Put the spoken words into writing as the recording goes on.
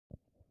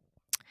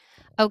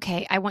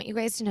Okay, I want you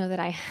guys to know that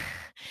I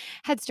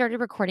had started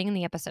recording and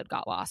the episode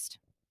got lost.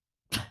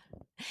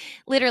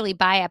 Literally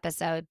by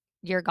episode,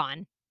 you're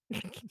gone.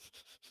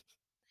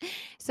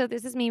 So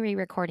this is me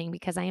re-recording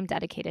because I am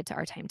dedicated to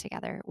our time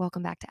together.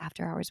 Welcome back to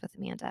After Hours with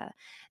Amanda.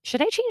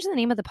 Should I change the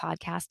name of the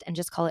podcast and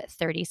just call it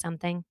 30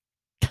 something?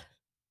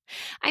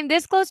 I'm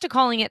this close to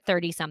calling it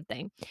 30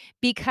 something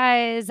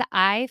because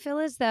I feel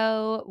as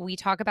though we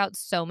talk about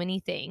so many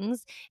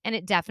things and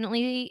it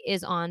definitely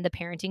is on the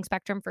parenting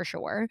spectrum for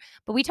sure.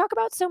 But we talk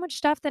about so much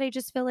stuff that I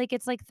just feel like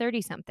it's like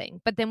 30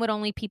 something. But then would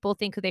only people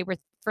think who they were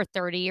for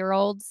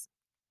 30-year-olds?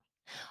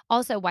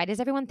 Also, why does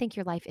everyone think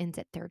your life ends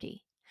at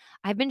 30?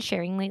 I've been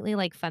sharing lately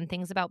like fun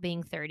things about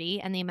being 30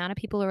 and the amount of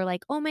people who are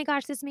like, "Oh my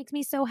gosh, this makes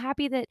me so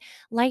happy that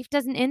life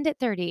doesn't end at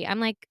 30." I'm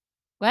like,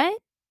 "What?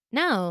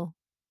 No.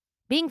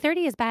 Being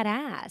 30 is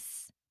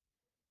badass."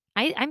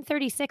 I'm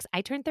 36.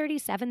 I turned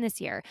 37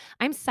 this year.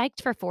 I'm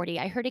psyched for 40.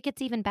 I heard it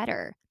gets even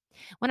better.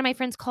 One of my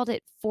friends called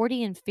it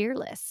 40 and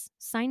fearless.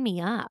 Sign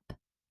me up.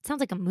 It sounds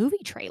like a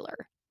movie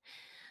trailer.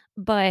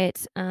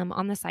 But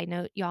on the side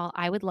note, y'all,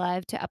 I would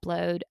love to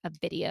upload a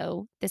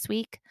video this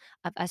week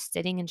of us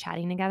sitting and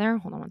chatting together.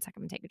 Hold on one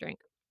second. I'm going to take a drink.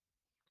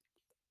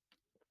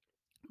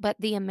 But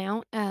the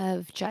amount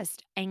of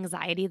just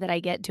anxiety that I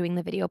get doing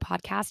the video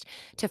podcast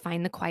to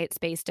find the quiet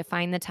space, to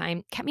find the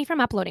time, kept me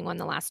from uploading one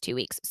the last 2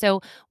 weeks. So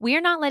we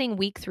are not letting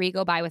week 3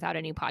 go by without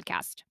a new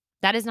podcast.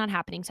 That is not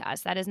happening to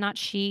us. That is not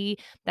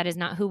that is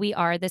not who we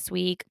are this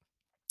week.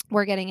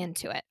 We're getting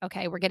into it.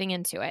 Okay. We're getting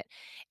into it.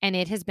 And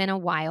it has been a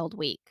wild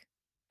week.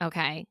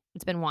 Okay.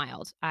 It's been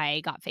wild. I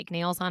got fake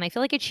nails on. I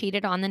feel like I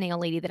cheated on the nail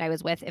lady that I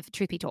was with, if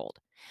truth be told.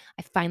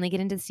 I finally get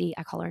into see,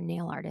 I call her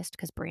nail artist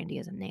because Brandy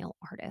is a nail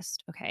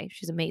artist. Okay.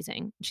 She's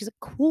amazing. She's a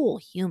cool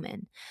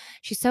human.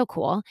 She's so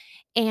cool.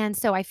 And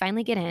so I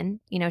finally get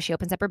in, she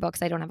opens up her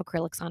books. I don't have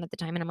acrylics on at the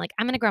time. And I'm like,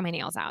 I'm going to grow my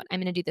nails out. I'm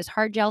going to do this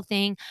hard gel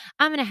thing.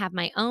 I'm going to have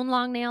my own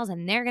long nails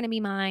and they're going to be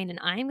mine. And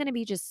I'm going to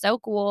be just so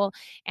cool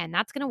and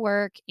that's going to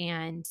work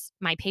and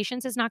my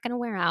patience is not going to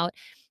wear out.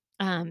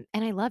 And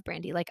I love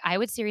Brandy. Like I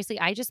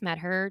just met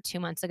her 2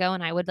 months ago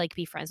and I would like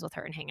be friends with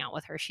her and hang out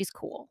with her. She's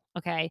cool.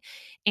 Okay.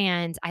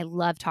 And I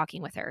love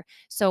talking with her.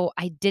 So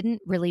I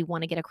didn't really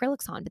want to get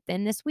acrylics on. But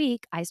then this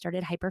week I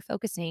started hyper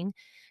focusing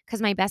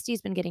because my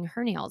bestie's been getting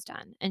her nails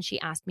done. And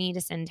she asked me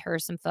to send her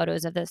some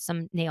photos of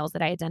some nails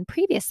that I had done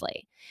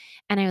previously.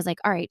 And I was like,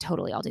 all right,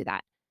 totally, I'll do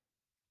that.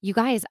 You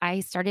guys,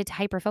 I started to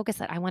hyper focus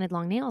that I wanted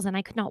long nails and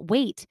I could not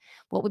wait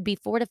what would be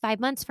 4 to 5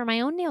 months for my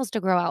own nails to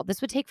grow out.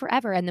 This would take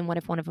forever. And then what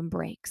if one of them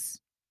breaks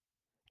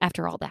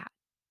after all that?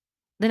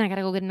 Then I got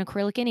to go get an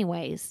acrylic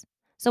anyways.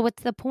 So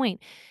what's the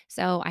point?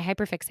 So I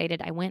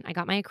hyperfixated. I went, I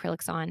got my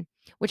acrylics on,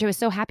 which I was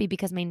so happy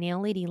because my nail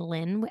lady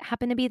Lynn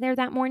happened to be there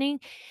that morning.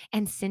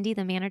 And Cindy,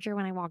 the manager,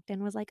 when I walked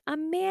in, was like,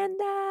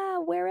 Amanda,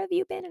 where have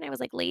you been? And I was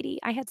like, lady,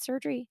 I had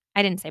surgery.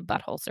 I didn't say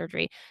butthole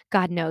surgery.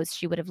 God knows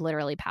she would have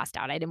literally passed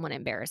out. I didn't want to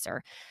embarrass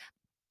her.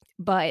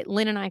 But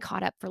Lynn and I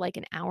caught up for like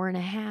an hour and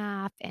a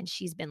half, and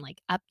she's been like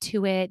up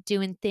to it,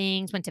 doing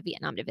things, went to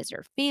Vietnam to visit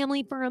her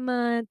family for a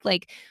month.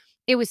 Like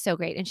it was so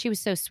great. And she was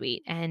so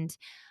sweet. And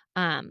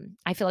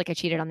I feel like I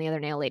cheated on the other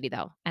nail lady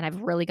though. And I've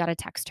really got to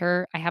text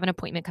her. I have an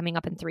appointment coming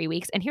up in 3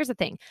 weeks. And here's the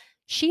thing.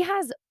 She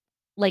has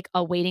like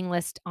a waiting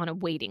list on a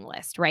waiting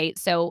list, right?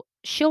 So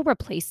she'll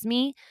replace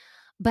me,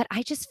 but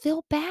I just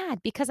feel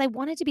bad because I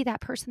wanted to be that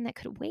person that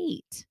could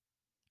wait.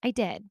 I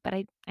did, but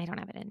I don't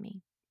have it in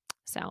me.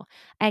 So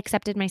I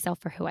accepted myself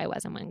for who I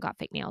was and went and got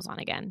fake nails on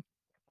again.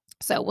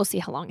 So we'll see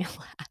how long it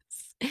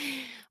lasts.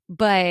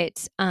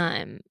 But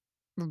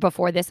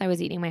before this, I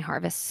was eating my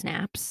Harvest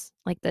Snaps,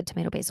 like the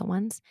tomato basil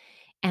ones,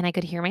 and I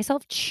could hear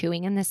myself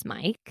chewing in this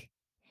mic.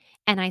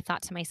 And I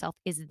thought to myself,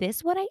 is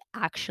this what I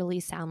actually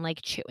sound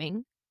like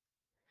chewing?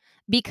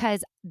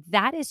 Because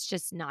that is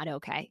just not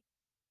okay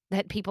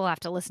that people have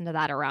to listen to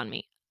that around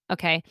me.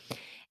 Okay.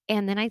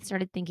 And then I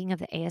started thinking of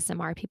the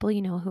ASMR people,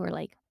 who are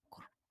like,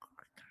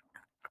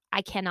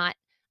 I cannot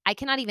I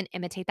cannot even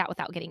imitate that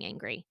without getting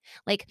angry.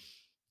 Like,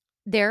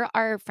 there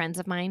are friends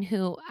of mine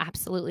who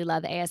absolutely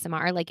love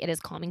ASMR, like, it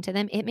is calming to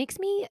them. It makes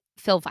me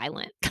feel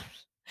violent.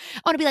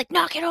 I wanna be like,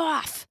 "Knock it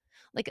off!"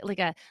 Like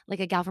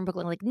a gal from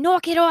Brooklyn, like,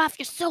 "Knock it off,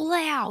 you're so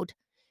loud."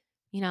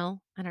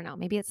 I don't know,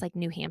 maybe it's like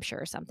New Hampshire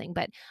or something,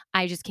 but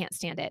I just can't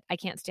stand it. I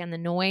can't stand the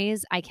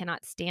noise. I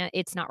cannot stand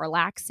it's not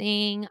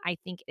relaxing. I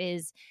think it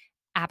is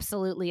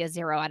absolutely a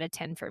 0 out of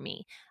 10 for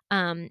me.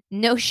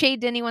 No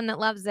shade to anyone that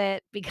loves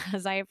it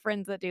because I have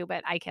friends that do,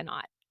 but I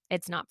cannot.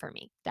 It's not for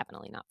me.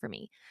 Definitely not for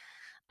me.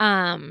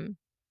 Um,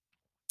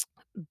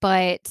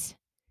 but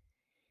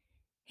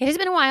it has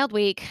been a wild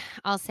week,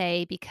 I'll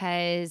say,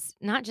 because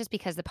not just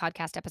because the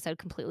podcast episode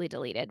completely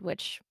deleted,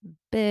 which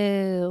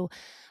boo,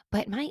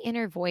 but my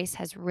inner voice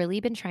has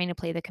really been trying to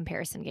play the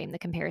comparison game, the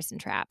comparison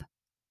trap.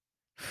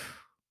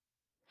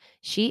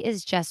 She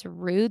is just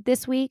rude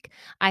this week.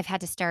 I've had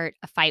to start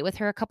a fight with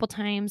her a couple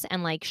times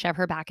and like shove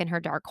her back in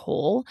her dark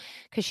hole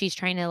because she's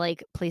trying to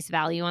like place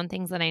value on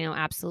things that I know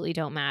absolutely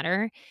don't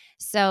matter.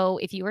 So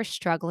if you are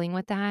struggling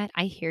with that,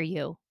 I hear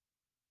you.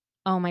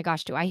 Oh my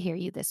gosh, do I hear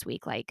you this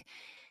week? Like,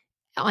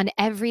 on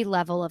every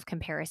level of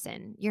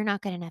comparison. You're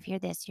not good enough. You're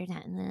this, you're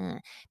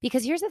that.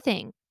 Because here's the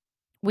thing,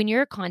 when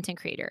you're a content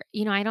creator,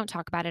 I don't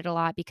talk about it a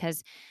lot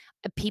because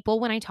people,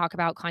 when I talk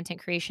about content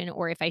creation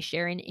or if I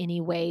share in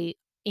any way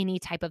any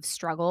type of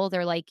struggle,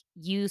 they're like,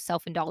 you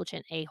self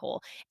indulgent a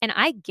hole. And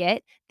I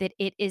get that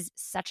it is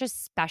such a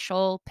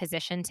special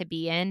position to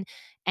be in.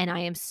 And I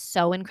am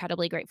so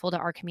incredibly grateful to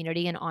our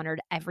community and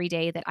honored every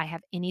day that I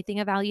have anything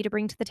of value to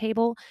bring to the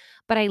table.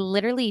 But I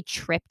literally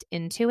tripped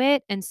into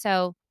it. And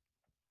so,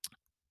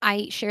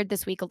 I shared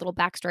this week a little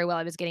backstory while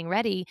I was getting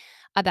ready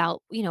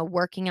about,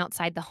 working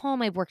outside the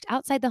home. I've worked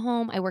outside the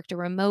home. I worked a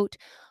remote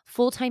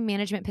full-time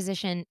management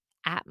position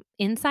at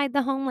inside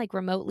the home, like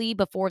remotely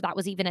before that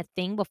was even a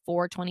thing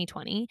before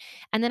 2020.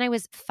 And then I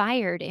was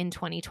fired in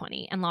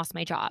 2020 and lost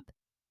my job.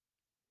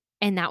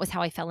 And that was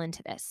how I fell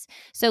into this.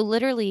 So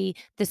literally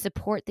the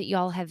support that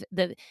y'all have,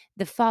 the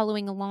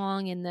following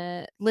along and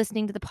the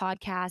listening to the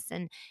podcast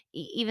and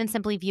even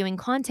simply viewing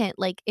content,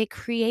 like it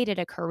created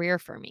a career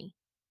for me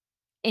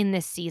in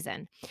this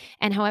season.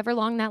 And however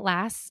long that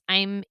lasts,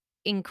 I'm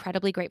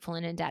incredibly grateful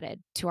and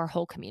indebted to our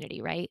whole community,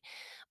 right?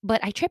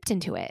 But I tripped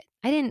into it.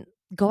 I didn't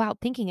go out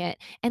thinking it.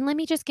 And let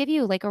me just give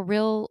you like a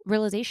real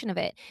realization of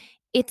it.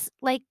 It's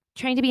like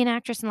trying to be an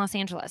actress in Los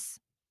Angeles.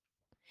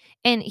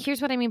 And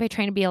here's what I mean by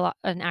trying to be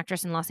an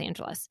actress in Los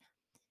Angeles.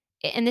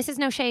 And this is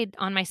no shade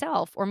on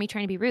myself or me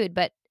trying to be rude,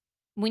 but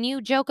when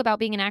you joke about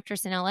being an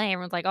actress in LA,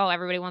 everyone's like, "Oh,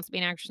 everybody wants to be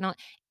an actress in LA."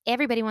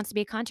 Everybody wants to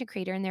be a content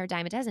creator and they're a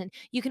dime a dozen.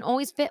 You can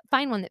always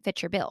find one that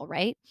fits your bill,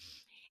 right?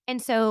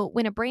 And so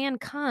when a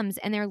brand comes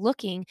and they're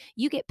looking,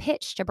 you get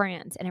pitched to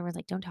brands and everyone's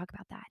like, "Don't talk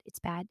about that. It's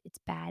bad. It's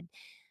bad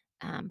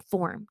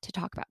form to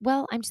talk about."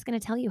 Well, I'm just going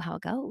to tell you how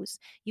it goes.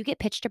 You get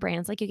pitched to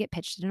brands like you get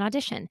pitched at an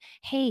audition.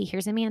 Hey,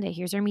 here's Amanda.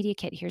 Here's her media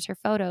kit. Here's her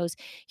photos.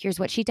 Here's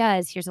what she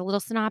does. Here's a little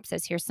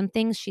synopsis. Here's some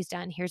things she's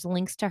done. Here's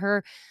links to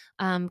her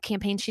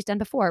campaigns she's done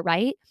before,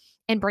 right?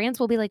 And brands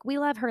will be like, "We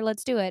love her.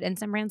 Let's do it." And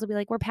some brands will be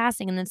like, "We're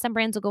passing." And then some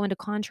brands will go into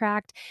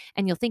contract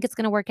and you'll think it's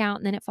going to work out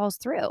and then it falls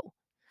through.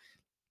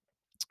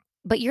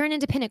 But you're an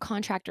independent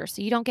contractor,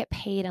 so you don't get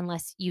paid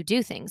unless you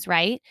do things,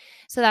 right?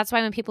 So that's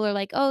why when people are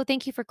like, "Oh,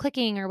 thank you for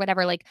clicking," or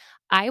whatever, like,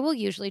 I will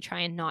usually try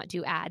and not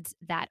do ads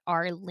that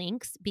are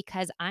links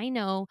because I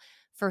know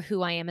for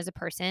who I am as a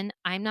person,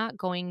 I'm not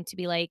going to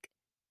be like,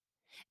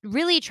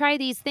 "Really try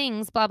these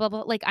things, blah, blah,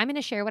 blah." Like, I'm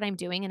gonna share what I'm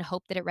doing and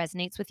hope that it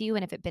resonates with you,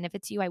 and if it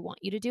benefits you, I want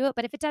you to do it,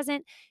 but if it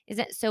doesn't, is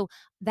it so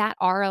that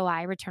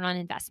ROI, return on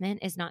investment,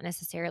 is not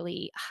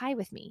necessarily high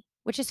with me,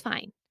 which is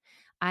fine.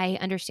 I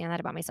understand that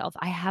about myself.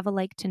 I have a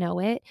like to know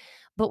it,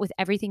 but with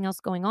everything else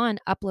going on,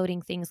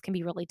 uploading things can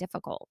be really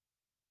difficult.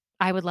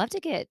 I would love to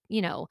get,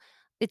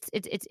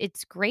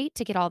 it's great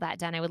to get all that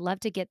done. I would love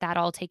to get that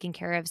all taken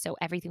care of so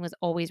everything was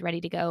always ready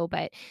to go,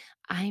 but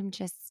I'm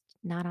just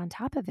not on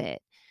top of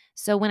it.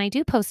 So when I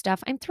do post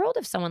stuff, I'm thrilled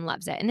if someone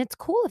loves it. And it's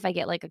cool if I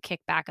get like a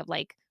kickback of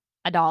like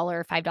a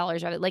dollar,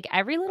 $5 of it. Like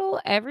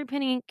every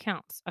penny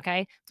counts.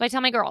 Okay. So I tell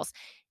my girls,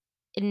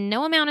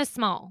 no amount is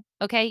small,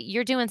 okay?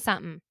 You're doing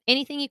something.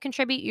 Anything you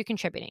contribute, you're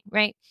contributing,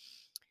 right?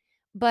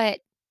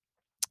 But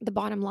the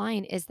bottom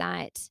line is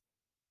that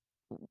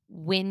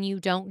when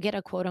you don't get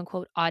a quote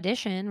unquote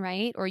audition,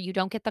 right? Or you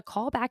don't get the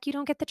call back, you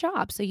don't get the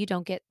job. So you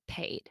don't get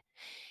paid.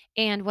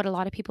 And what a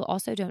lot of people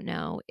also don't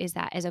know is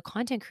that as a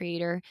content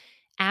creator,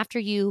 after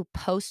you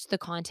post the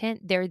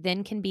content, there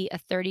then can be a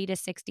 30 to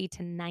 60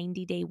 to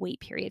 90-day wait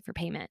period for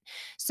payment.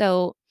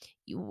 So,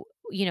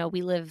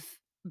 we live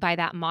by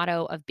that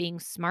motto of being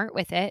smart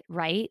with it,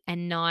 right?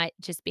 And not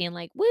just being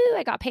like, woo,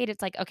 I got paid.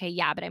 It's like, okay,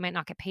 yeah, but I might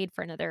not get paid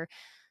for another,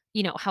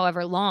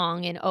 however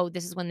long. And oh,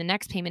 this is when the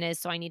next payment is.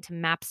 So I need to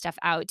map stuff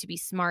out to be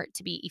smart,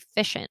 to be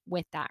efficient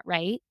with that,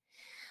 right?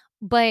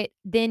 But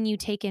then you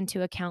take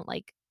into account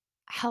like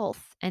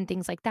health and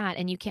things like that,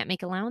 and you can't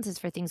make allowances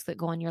for things that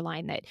go on your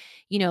line that,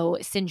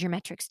 send your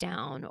metrics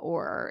down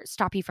or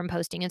stop you from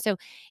posting. And so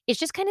it's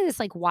just kind of this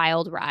like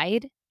wild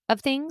ride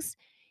of things.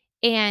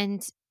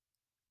 And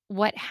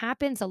what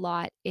happens a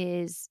lot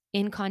is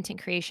in content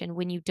creation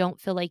when you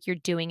don't feel like you're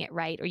doing it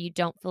right or you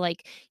don't feel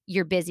like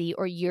you're busy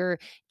or you're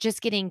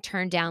just getting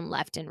turned down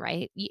left and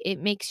right,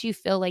 it makes you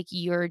feel like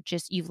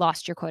you've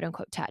lost your quote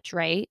unquote touch,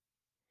 right?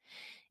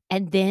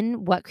 And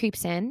then what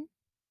creeps in?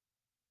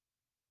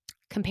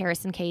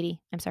 Comparison Katie.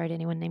 I'm sorry to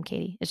anyone named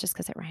Katie. It's just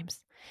because it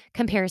rhymes.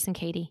 Comparison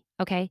Katie.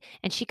 Okay.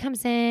 And she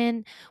comes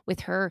in with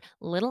her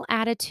little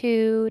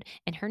attitude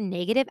and her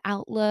negative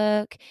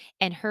outlook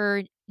and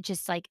her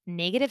just like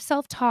negative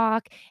self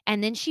talk.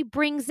 And then she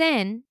brings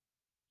in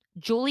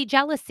Julie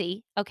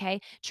jealousy. Okay.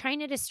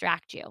 Trying to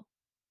distract you.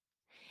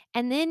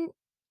 And then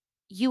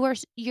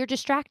you're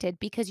distracted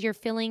because you're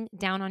feeling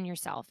down on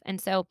yourself.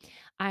 And so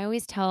I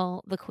always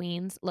tell the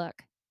queens,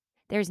 look,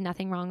 there's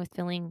nothing wrong with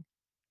feeling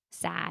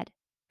sad,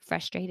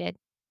 frustrated,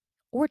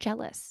 or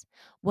jealous.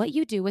 What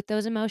you do with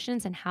those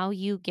emotions and how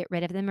you get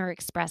rid of them or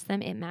express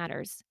them, it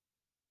matters.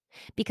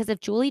 Because if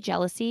Julie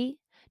jealousy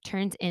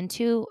turns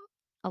into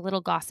a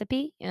little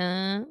gossipy,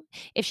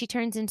 if she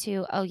turns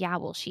into, oh yeah,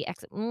 well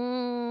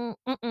mm-mm.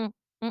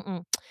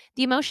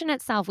 The emotion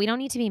itself, we don't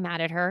need to be mad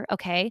at her.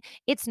 Okay,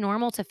 it's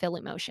normal to feel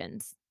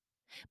emotions.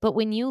 But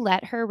when you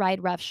let her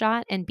ride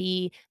roughshod and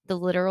be the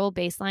literal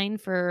baseline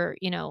for,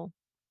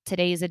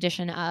 today's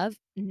edition of,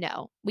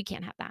 no, we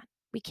can't have that.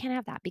 We can't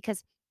have that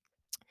because,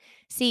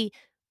 see,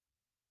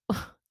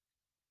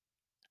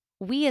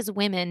 we as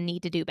women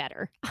need to do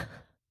better.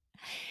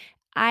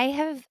 I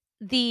have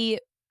the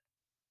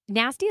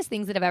nastiest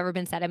things that have ever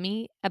been said of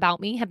me about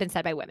me have been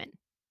said by women.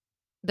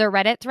 The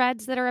Reddit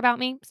threads that are about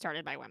me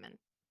started by women.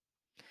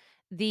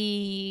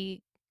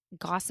 The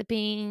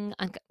gossiping,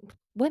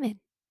 women.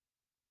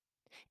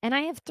 And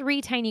I have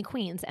 3 tiny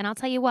queens, and I'll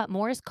tell you what,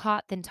 more is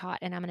caught than taught,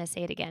 and I'm gonna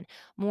say it again.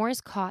 More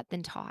is caught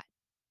than taught.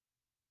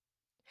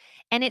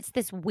 And it's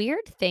this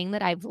weird thing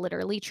that I've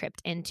literally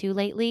tripped into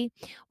lately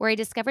where I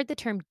discovered the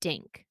term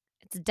DINK.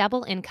 It's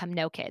double income,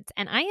 no kids.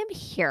 And I am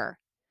here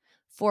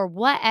for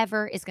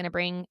whatever is going to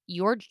bring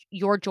your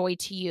joy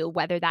to you,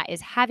 whether that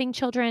is having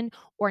children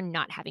or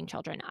not having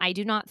children. I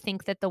do not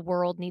think that the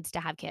world needs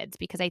to have kids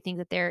because I think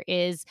that there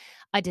is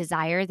a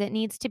desire that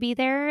needs to be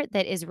there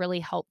that is really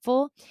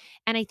helpful.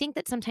 And I think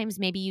that sometimes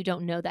maybe you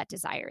don't know that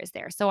desire is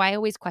there. So I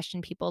always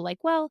question people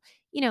like, well,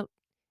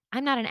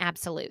 I'm not an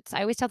absolutes.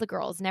 I always tell the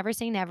girls, never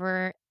say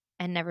never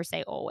and never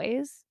say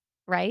always,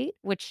 right?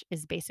 Which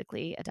is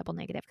basically a double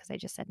negative because I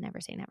just said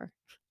never say never.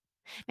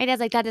 My dad's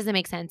like, "That doesn't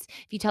make sense.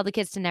 If you tell the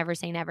kids to never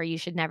say never, you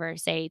should never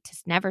say to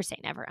never say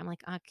never." I'm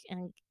like,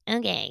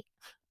 Okay."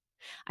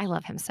 I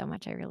love him so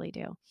much. I really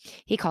do.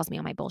 He calls me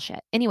on my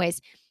bullshit. Anyways,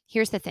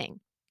 here's the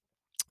thing.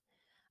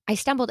 I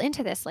stumbled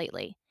into this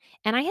lately,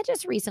 and I had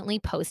just recently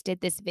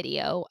posted this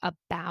video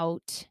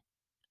about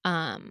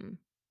um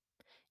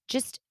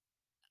just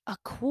a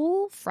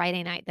cool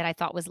Friday night that I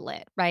thought was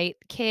lit, right?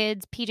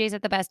 Kids, PJs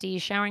at the besties,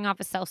 showering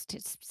off a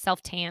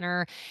self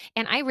tanner,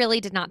 and I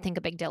really did not think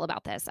a big deal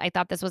about this. I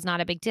thought this was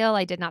not a big deal.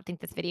 I did not think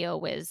this video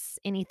was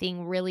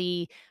anything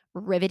really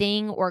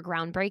riveting or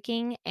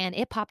groundbreaking, and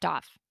it popped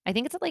off. I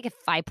think it's at like a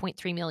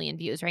 5.3 million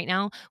views right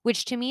now,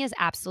 which to me is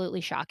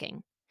absolutely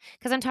shocking.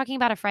 Because I'm talking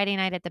about a Friday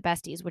night at the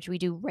besties, which we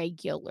do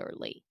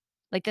regularly.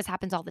 Like this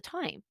happens all the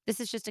time. This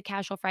is just a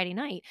casual Friday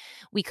night.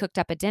 We cooked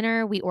up a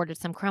dinner, we ordered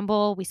some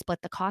crumble, we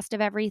split the cost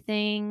of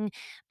everything,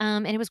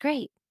 and it was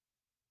great.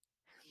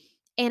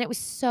 And it was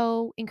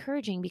so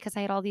encouraging because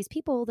I had all these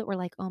people that were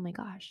like, "Oh my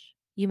gosh,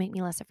 you make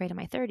me less afraid of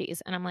my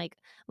 30s." And I'm like,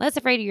 "Less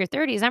afraid of your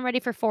 30s? I'm ready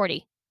for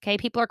 40." Okay?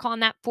 People are calling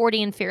that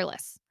 40 and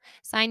fearless.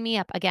 Sign me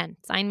up. Again,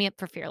 sign me up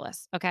for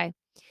fearless, okay?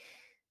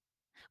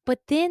 But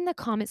then the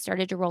comments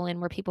started to roll in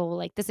where people were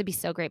like, "This would be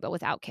so great, but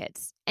without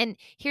kids." And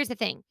here's the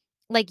thing,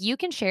 like, you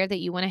can share that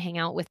you wanna hang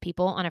out with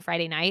people on a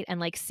Friday night and,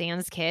 like,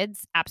 sans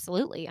kids,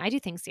 absolutely, I do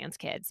things sans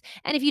kids.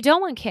 And if you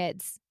don't want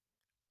kids,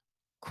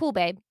 cool,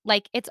 babe,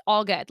 like, it's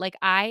all good, like,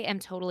 I am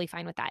totally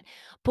fine with that.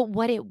 But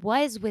what it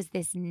was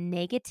this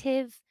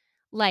negative,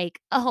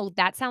 like, "Oh,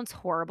 that sounds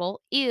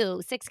horrible.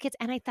 Ew, 6 kids,"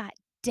 and I thought,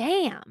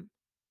 "Damn,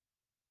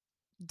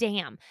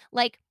 damn."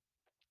 Like,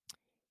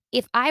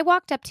 if I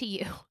walked up to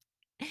you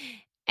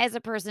as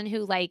a person who,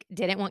 like,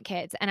 didn't want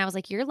kids, and I was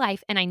like, "Your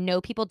life," and I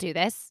know people do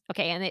this,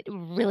 okay, and it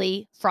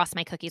really frosts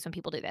my cookies when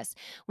people do this,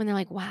 when they're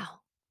like,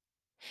 "Wow,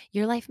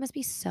 your life must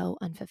be so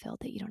unfulfilled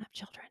that you don't have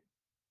children."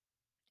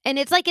 And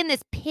it's, like, in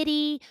this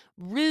pity,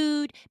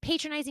 rude,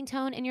 patronizing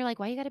tone, and you're like,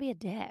 "Why you gotta be a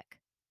dick?"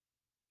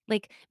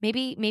 Like,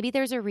 maybe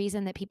there's a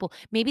reason that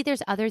maybe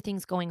there's other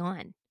things going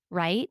on,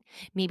 right?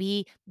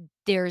 Maybe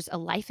there's a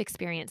life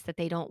experience that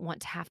they don't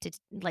want to have to,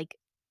 like,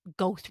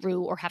 go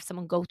through or have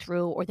someone go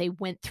through or they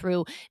went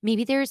through.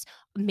 Maybe there's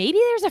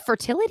a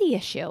fertility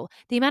issue.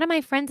 The amount of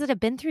my friends that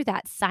have been through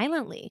that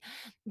silently.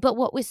 But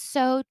what was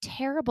so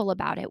terrible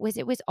about it was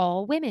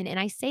all women, and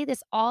I say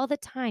this all the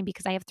time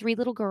because I have 3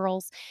 little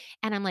girls,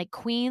 and I'm like,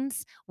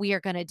 "Queens, we are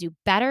gonna do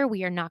better.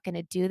 We are not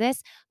gonna do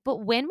this." But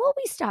when will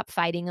we stop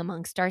fighting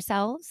amongst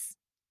ourselves?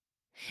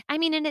 I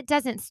mean, and it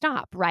doesn't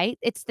stop, right?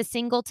 It's the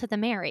single to the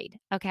married,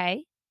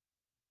 okay?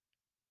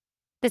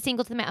 The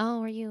single to the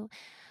 "Oh, are you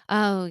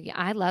oh, yeah,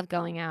 I love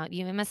going out.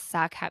 You it must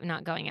suck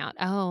not going out.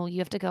 Oh, you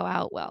have to go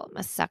out. Well, it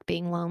must suck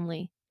being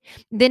lonely."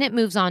 Then it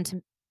moves on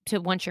to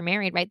once you're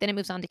married, right? Then it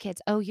moves on to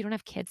kids. "Oh, you don't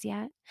have kids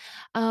yet?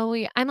 Oh,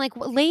 yeah." I'm like,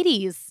 "Well,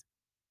 ladies,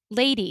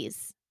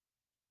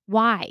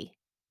 why?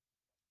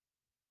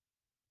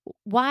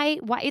 Why?"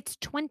 It's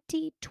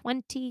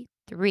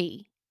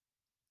 2023,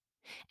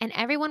 and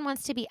everyone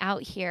wants to be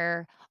out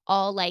here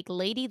all like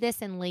lady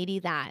this and lady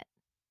that.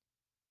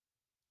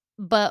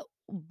 But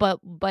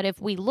if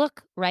we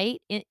look,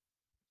 right,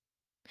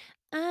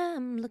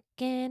 I'm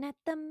looking at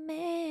the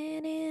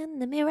man in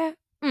the mirror.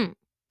 Mm,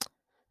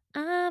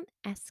 I'm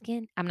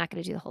asking I'm not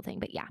gonna do the whole thing,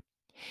 but yeah.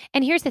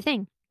 And here's the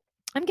thing,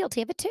 I'm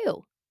guilty of it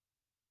too,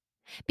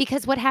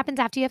 because what happens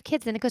after you have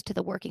kids, then it goes to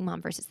the working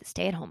mom versus the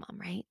stay-at-home mom,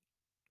 right?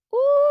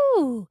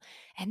 Ooh,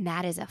 and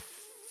that is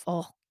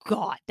oh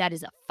god, that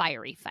is a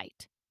fiery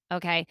fight,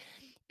 okay?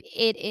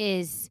 It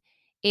is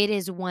it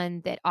is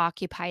one that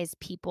occupies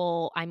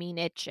people. I mean,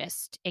 it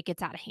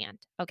gets out of hand,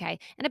 okay?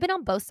 And I've been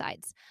on both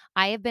sides.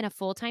 I have been a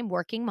full-time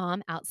working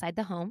mom outside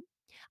the home.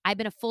 I've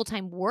been a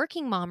full-time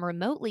working mom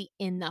remotely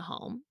in the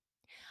home.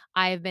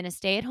 I've been a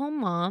stay-at-home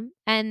mom,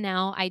 and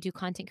now I do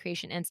content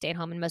creation and stay at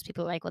home, and most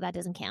people are like, "Well, that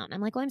doesn't count."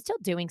 I'm like, "Well, I'm still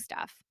doing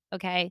stuff,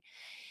 okay?"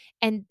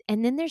 And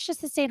then there's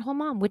just the stay-at-home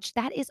mom, which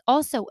that is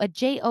also a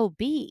job,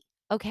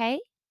 okay?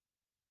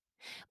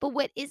 But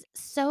what is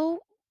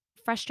so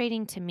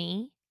frustrating to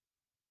me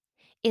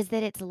is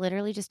that it's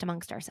literally just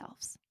amongst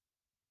ourselves.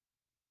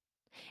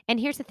 And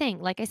here's the thing,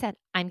 like I said,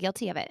 I'm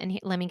guilty of it, and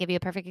let me give you a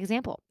perfect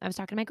example. I was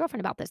talking to my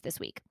girlfriend about this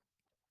week.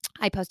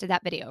 I posted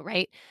that video,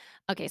 right?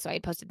 Okay, so I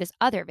posted this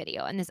other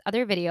video, and this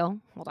other video,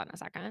 hold on a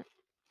second.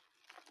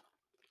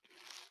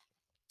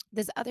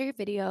 This other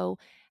video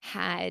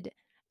had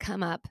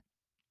come up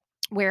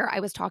where I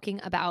was talking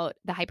about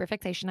the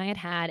hyperfixation I had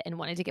had and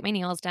wanted to get my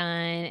nails done,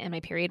 and my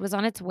period was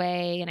on its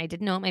way, and I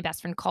didn't know it. My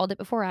best friend called it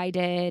before I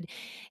did,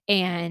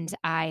 and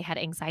I had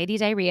anxiety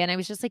diarrhea, and I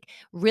was just like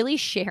really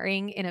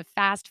sharing in a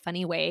fast,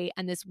 funny way.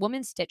 And this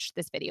woman stitched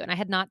this video, and I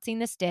had not seen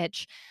the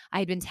stitch. I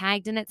had been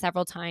tagged in it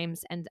several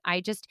times, and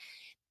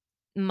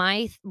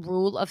my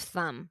rule of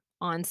thumb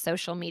on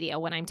social media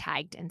when I'm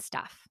tagged and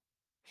stuff,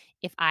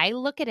 if I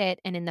look at it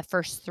and in the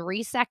first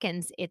 3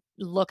 seconds, it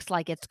looks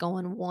like it's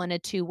going one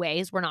of 2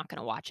 ways, we're not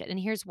gonna watch it, and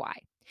here's why.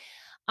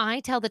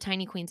 I tell the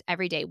tiny queens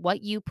every day,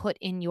 what you put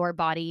in your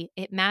body,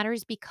 it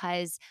matters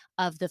because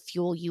of the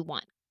fuel you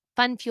want.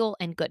 Fun fuel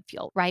and good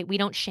fuel, right? We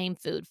don't shame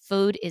food.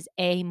 Food is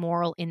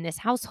amoral in this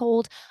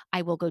household.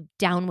 I will go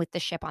down with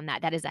the ship on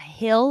that. That is a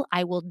hill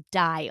I will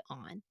die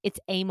on. It's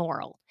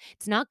amoral.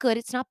 It's not good,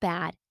 it's not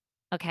bad,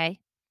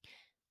 okay?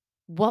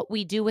 What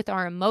we do with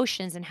our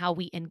emotions and how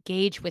we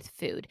engage with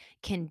food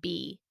can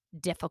be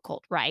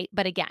difficult, right?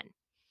 But again,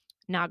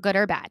 not good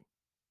or bad.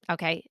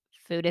 Okay.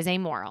 Food is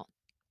amoral.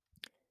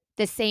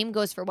 The same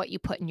goes for what you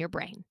put in your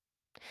brain.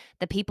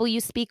 The people you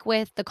speak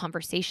with, the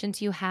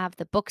conversations you have,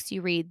 the books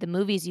you read, the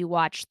movies you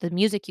watch, the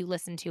music you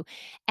listen to,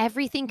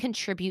 everything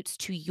contributes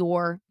to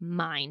your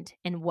mind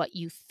and what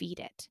you feed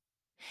it.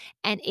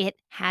 And it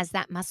has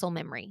that muscle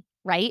memory,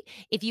 right?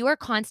 If you are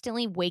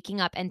constantly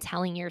waking up and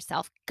telling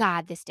yourself,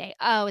 God, this day,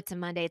 oh, it's a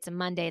Monday, it's a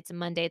Monday, it's a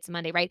Monday, it's a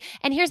Monday, right?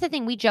 And here's the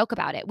thing, we joke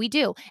about it. We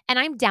do. And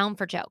I'm down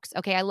for jokes.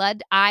 Okay.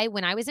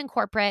 When I was in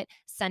corporate,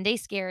 Sunday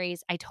scaries,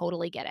 I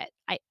totally get it.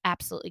 I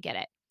absolutely get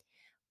it.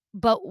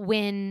 But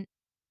when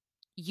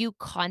you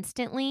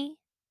constantly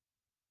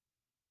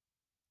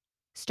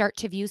start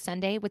to view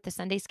Sunday with the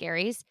Sunday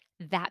scaries,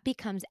 that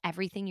becomes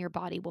everything your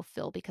body will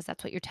feel because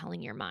that's what you're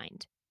telling your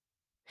mind.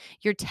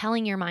 You're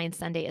telling your mind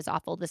Sunday is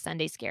awful, the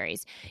Sunday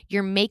scaries.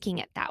 You're making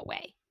it that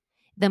way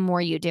the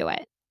more you do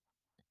it.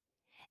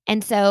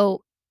 And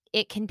so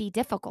it can be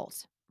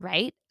difficult,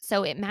 right?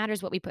 So it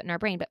matters what we put in our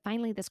brain. But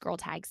finally, this girl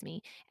tags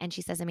me and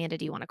she says, Amanda,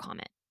 do you want to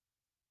comment?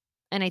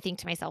 And I think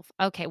to myself,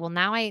 okay, well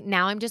now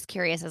I'm just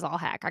curious as all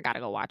heck. I gotta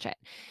go watch it.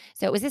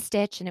 So it was a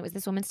stitch and it was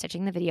this woman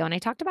stitching the video. And I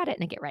talked about it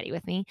in a Get Ready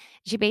With Me.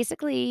 She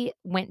basically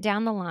went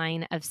down the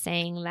line of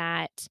saying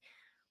that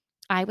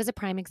I was a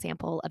prime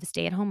example of a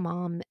stay-at-home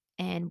mom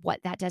and what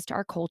that does to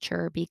our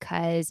culture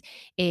because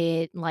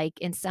it, like,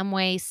 in some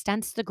way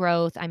stunts the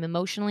growth. I'm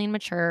emotionally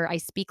immature. I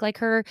speak like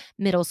her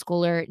middle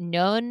schooler.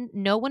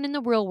 No one in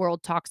the real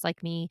world talks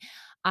like me.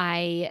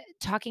 I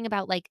talking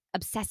about, like,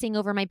 obsessing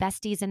over my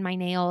besties and my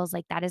nails,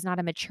 like, that is not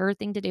a mature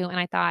thing to do, and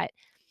I thought,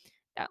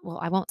 well,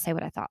 I won't say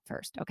what I thought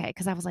first, okay?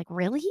 Because I was like,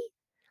 "Really?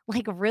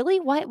 Like,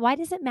 really? Why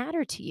does it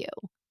matter to you?"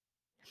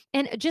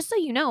 And just so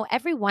you know,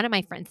 every one of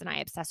my friends and I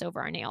obsess over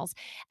our nails.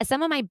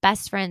 Some of my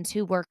best friends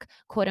who work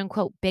quote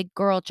unquote big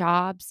girl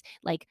jobs,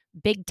 like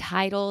big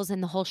titles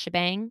and the whole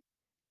shebang,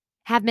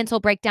 have mental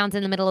breakdowns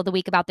in the middle of the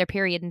week about their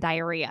period and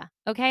diarrhea.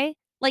 Okay.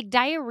 Like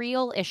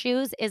diarrheal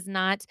issues is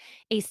not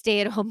a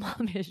stay at home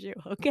mom issue.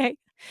 Okay.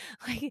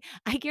 Like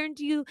I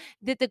guarantee you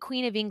that the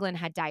Queen of England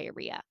had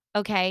diarrhea.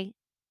 Okay.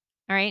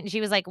 All right. And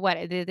she was like,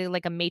 what? They're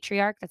like a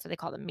matriarch. That's what they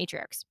call them,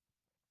 matriarchs.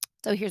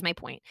 So here's my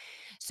point.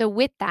 So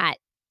with that,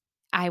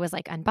 I was,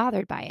 like,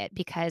 unbothered by it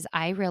because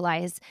I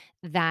realize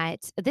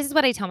that this is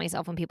what I tell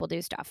myself when people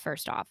do stuff,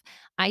 first off.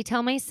 I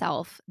tell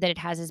myself that it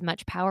has as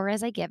much power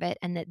as I give it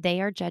and that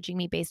they are judging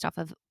me based off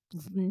of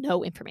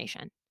no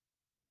information.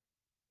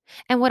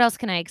 And what else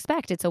can I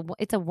expect? It's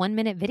a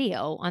one-minute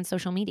video on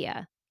social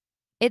media.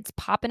 It's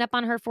popping up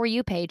on her For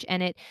You page,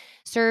 and it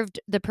served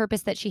the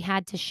purpose that she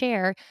had to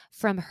share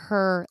from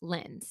her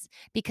lens.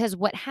 Because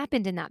what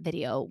happened in that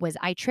video was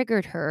I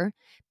triggered her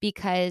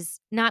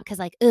because not because,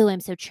 like, "Oh, I'm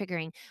so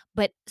triggering,"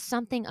 but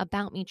something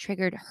about me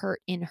triggered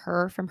hurt in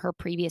her from her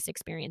previous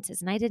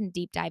experiences, and I didn't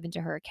deep dive into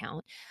her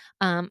account.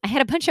 I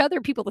had a bunch of other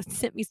people that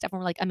sent me stuff and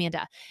were like,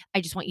 "Amanda, I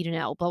just want you to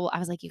know," but I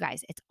was like, "You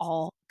guys, it's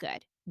all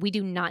good. We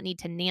do not need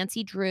to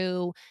Nancy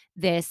Drew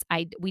this.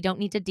 We don't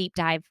need to deep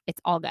dive.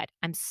 It's all good.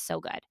 I'm so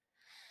good."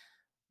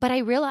 But I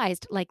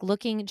realized, like,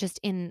 looking just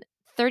in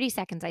 30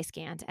 seconds, I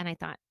scanned and I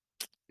thought,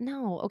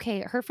 no,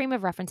 okay, her frame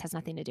of reference has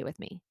nothing to do with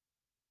me.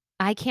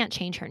 I can't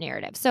change her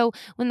narrative. So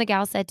when the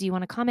gal said, do you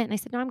want to comment? And I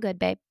said, no, I'm good,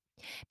 babe.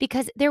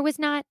 Because there was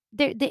not,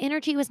 the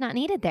energy was not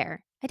needed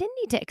there. I didn't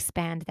need to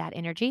expand that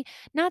energy.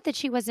 Not that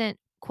she wasn't,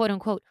 quote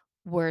unquote,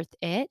 worth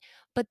it,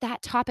 but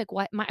that topic,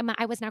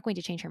 I was not going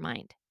to change her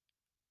mind.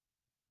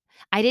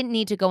 I didn't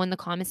need to go in the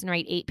comments and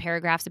write 8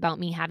 paragraphs about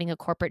me having a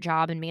corporate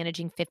job and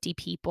managing 50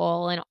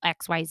 people and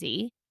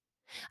XYZ.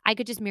 I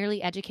could just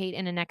merely educate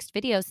in a next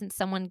video since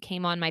someone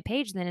came on my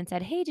page then and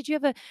said, "Hey, did you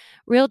have a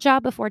real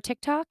job before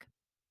TikTok?"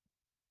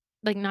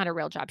 Like, not a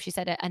real job. She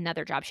said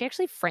another job. She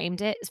actually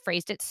phrased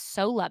it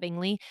so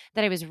lovingly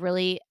that I was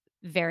really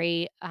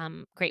very,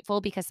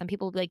 grateful because some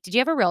people would be like, "Did you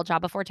have a real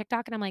job before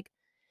TikTok?" And I'm like,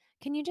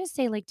 "Can you just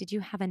say, like, did you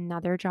have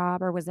another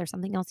job or was there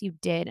something else you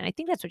did?" And I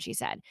think that's what she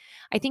said.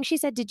 I think she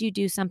said, "Did you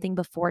do something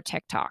before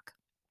TikTok?"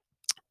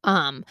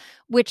 Um,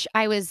 which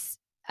I was,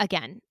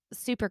 again,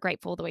 super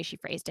grateful the way she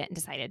phrased it and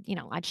decided,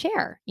 I'd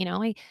share.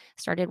 I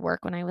started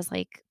work when I was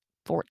like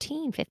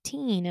 14,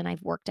 15, and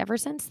I've worked ever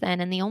since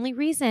then. And the only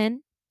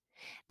reason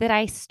that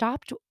I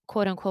stopped,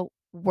 quote unquote,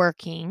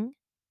 working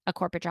a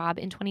corporate job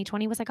in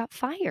 2020 was I got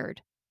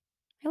fired.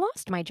 I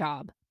lost my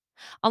job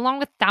along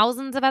with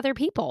thousands of other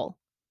people.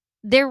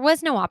 There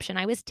was no option.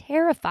 I was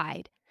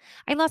terrified.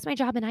 I lost my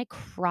job and I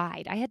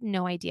cried. I had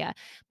no idea.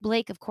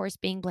 Blake, of course,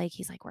 being Blake,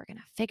 he's like, "We're going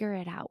to figure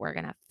it out. We're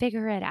going to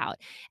figure it out."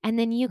 And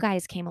then you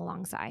guys came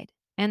alongside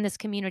and this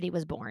community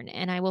was born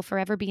and I will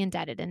forever be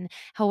indebted. And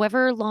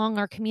however long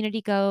our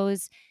community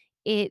goes,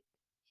 it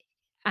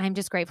I'm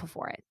just grateful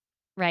for it.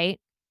 Right?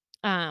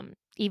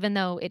 Even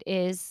though it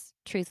is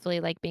truthfully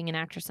like being an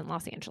actress in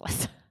Los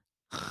Angeles.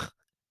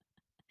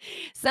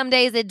 Some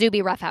days it do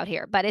be rough out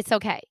here, but it's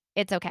okay.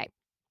 It's okay.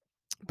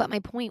 But my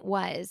point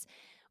was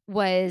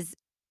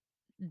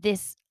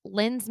this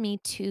lends me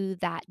to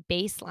that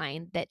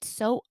baseline that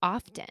so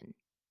often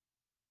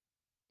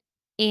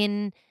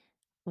in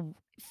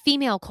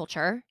female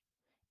culture,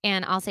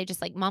 and I'll say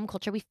just like mom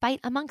culture, we fight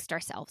amongst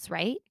ourselves,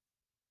 right?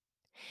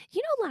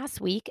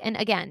 Last week, and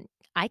again,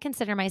 I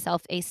consider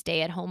myself a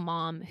stay at home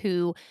mom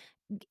who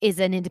is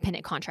an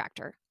independent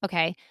contractor.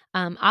 Okay.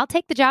 I'll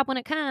take the job when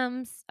it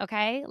comes.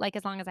 Okay. Like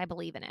as long as I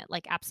believe in it,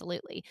 like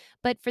absolutely.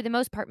 But for the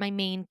most part, my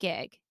main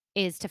gig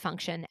is to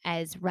function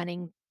as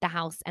running the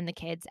house and the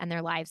kids and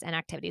their lives and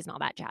activities and all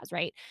that jazz.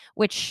 Right.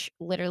 Which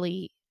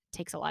literally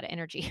takes a lot of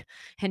energy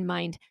and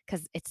mind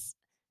because it's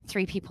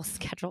three people's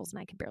schedules and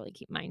I can barely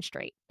keep mine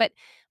straight. But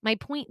my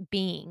point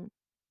being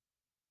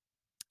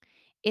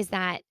is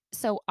that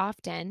so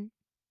often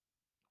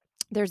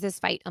there's this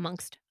fight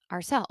amongst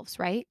ourselves,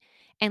 right?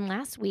 And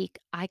last week,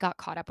 I got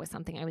caught up with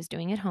something I was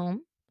doing at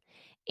home,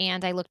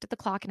 and I looked at the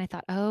clock and I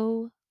thought,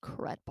 "Oh,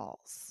 crud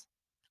balls.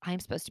 I'm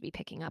supposed to be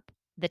picking up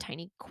the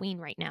tiny queen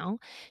right now.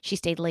 She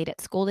stayed late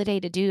at school today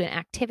to do an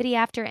activity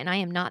after, and I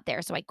am not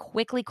there." So I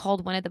quickly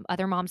called one of the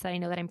other moms that I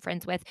know that I'm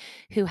friends with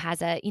who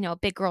has a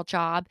big girl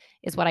job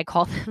is what I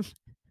call them.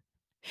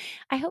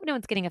 I hope no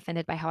one's getting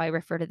offended by how I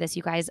refer to this,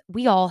 you guys.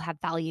 We all have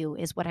value,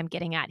 is what I'm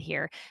getting at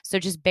here. So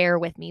just bear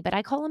with me. But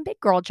I call them big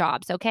girl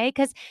jobs, okay?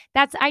 Because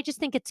I just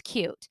think it's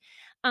cute.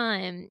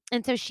 And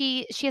so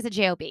she has a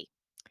job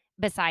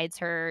besides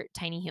her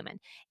tiny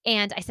human.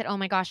 And I said, "Oh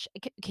my gosh,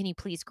 can you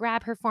please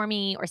grab her for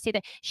me or say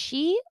that?"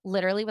 She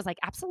literally was like,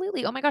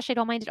 "Absolutely. Oh my gosh, I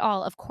don't mind at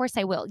all. Of course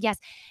I will. Yes."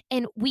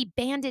 And we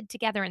banded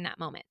together in that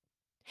moment.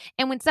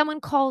 And when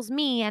someone calls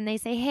me and they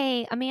say,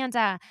 "Hey,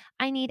 Amanda,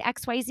 I need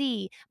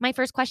XYZ," my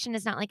first question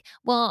is not like,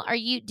 "Well,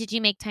 did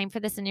you make time for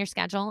this in your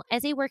schedule?"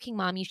 As a working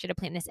mom, you should have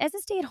planned this. As a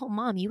stay at home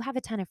mom, you have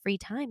a ton of free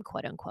time,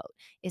 quote unquote,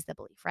 is the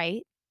belief,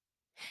 right?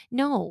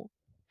 No,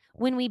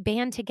 when we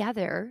band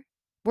together,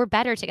 we're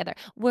better together.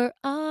 We're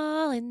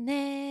all in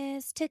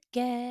this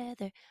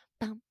together.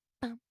 Bum,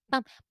 bum,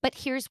 bum. But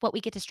here's what we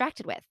get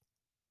distracted with.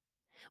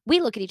 We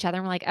look at each other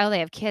and we're like, "Oh, they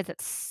have kids.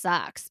 It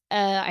sucks.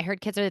 I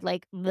heard kids are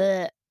like,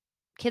 bleh.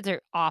 Kids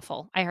are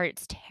awful. I heard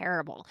it's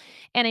terrible."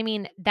 And I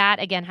mean, that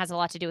again has a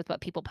lot to do with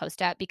what people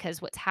post up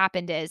because what's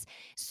happened is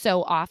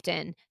so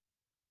often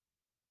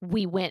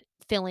we went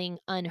feeling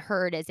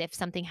unheard as if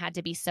something had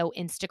to be so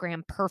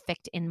Instagram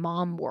perfect in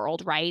mom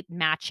world, right?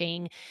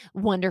 Matching,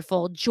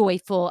 wonderful,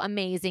 joyful,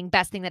 amazing,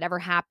 best thing that ever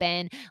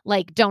happened.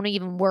 Like, don't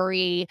even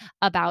worry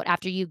about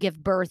after you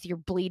give birth, you're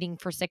bleeding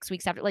for 6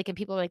 weeks after. Like, and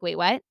people are like, "Wait,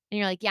 what?" And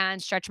you're like, "Yeah,"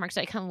 and stretch marks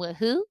like, "Come with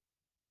who?"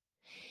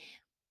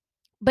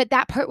 But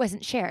that part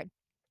wasn't shared.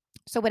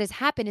 So what has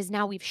happened is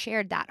now we've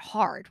shared that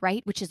hard,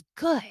 right? Which is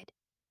good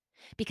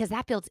because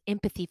that builds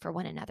empathy for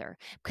one another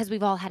because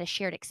we've all had a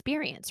shared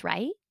experience,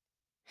 right?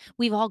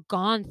 We've all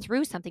gone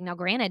through something. Now,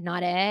 granted,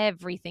 not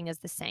everything is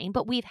the same,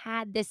 but we've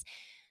had this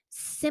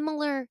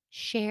similar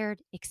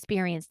shared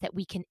experience that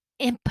we can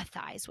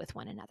empathize with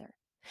one another.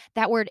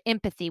 That word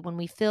empathy, when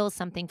we feel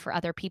something for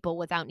other people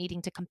without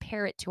needing to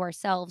compare it to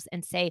ourselves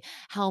and say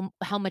how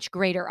much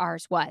greater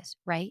ours was,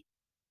 right?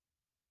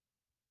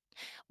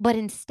 But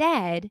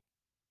instead,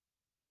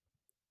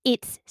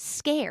 it's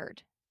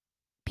scared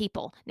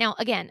people. Now,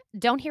 again,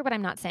 don't hear what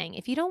I'm not saying.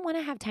 If you don't want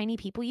to have tiny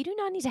people, you do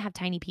not need to have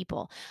tiny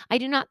people. I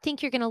do not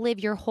think you're going to live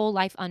your whole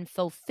life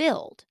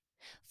unfulfilled.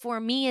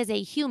 For me as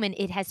a human,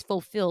 it has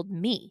fulfilled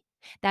me.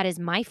 That is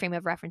my frame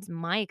of reference,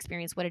 my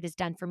experience, what it has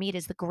done for me. It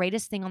is the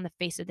greatest thing on the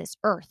face of this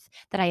earth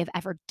that I have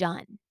ever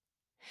done.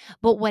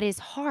 But what is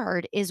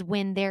hard is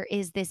when there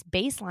is this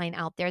baseline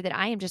out there that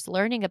I am just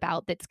learning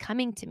about that's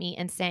coming to me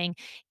and saying,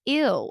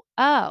 ew,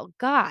 oh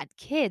God,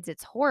 kids,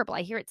 it's horrible.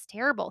 I hear it's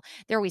terrible.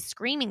 They're always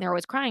screaming, they're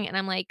always crying. And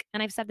I'm like,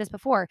 and I've said this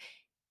before,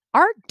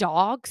 our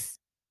dogs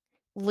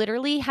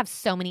literally have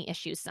so many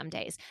issues some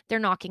days. They're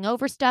knocking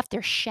over stuff,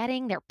 they're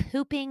shedding, they're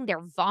pooping, they're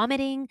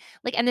vomiting.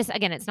 Like, and this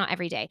again, it's not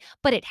every day,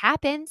 but it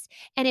happens.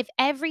 And if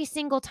every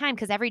single time,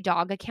 because every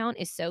dog account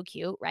is so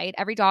cute, right?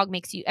 Every dog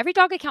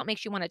account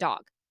makes you want a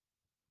dog.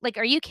 Like,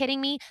 are you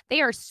kidding me?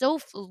 They are so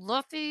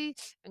fluffy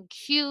and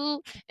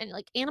cute, and,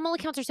 like, animal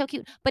accounts are so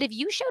cute, but if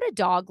you showed a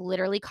dog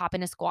literally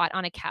copping a squat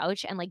on a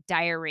couch and, like,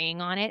 diarrheaing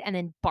on it and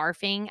then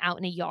barfing out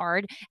in a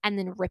yard and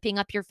then ripping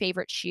up your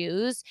favorite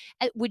shoes,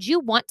 would you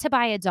want to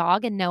buy a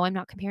dog? And no, I'm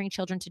not comparing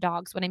children to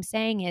dogs. What I'm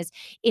saying is,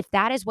 if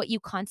that is what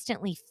you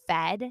constantly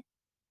fed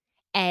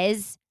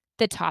as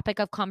the topic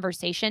of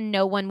conversation,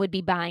 no one would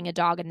be buying a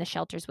dog and the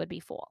shelters would be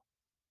full,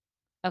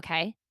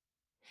 okay?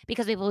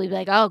 Because people will be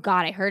like, "Oh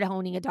god, I heard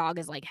owning a dog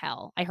is like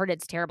hell. I heard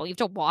it's terrible. You have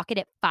to walk it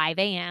at 5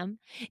 AM.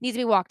 It needs to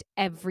be walked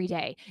every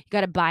day. You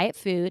gotta buy it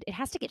food. It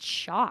has to get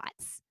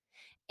shots."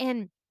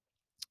 And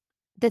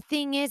the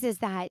thing is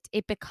that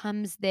it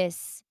becomes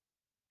this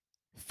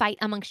fight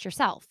amongst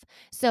yourself.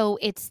 So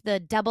it's the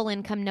double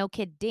income, no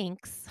kid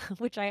dinks,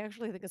 which I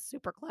actually think is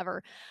super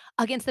clever,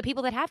 against the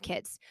people that have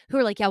kids who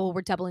are like, yeah, well,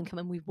 we're double income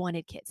and we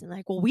wanted kids. And they're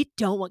like, well, we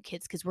don't want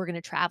kids because we're going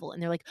to travel.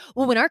 And they're like,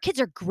 well, when our kids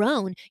are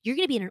grown, you're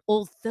going to be in an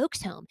old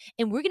folks home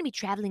and we're going to be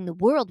traveling the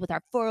world with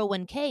our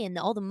 401k and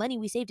all the money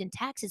we saved in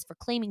taxes for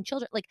claiming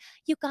children. Like,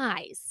 you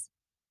guys.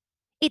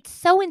 It's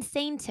so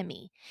insane to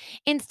me.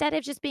 Instead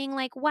of just being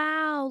like,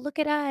 wow, look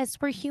at us.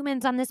 We're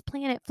humans on this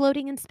planet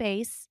floating in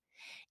space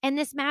and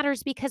this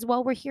matters because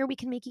while we're here, we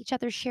can make each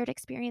other's shared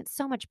experience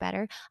so much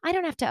better. I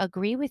don't have to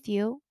agree with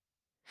you.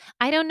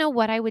 I don't know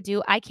what I would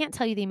do. I can't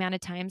tell you the amount of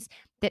times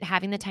that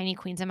having the tiny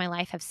queens in my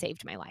life have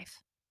saved my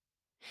life.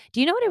 Do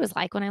you know what it was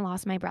like when I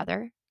lost my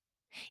brother?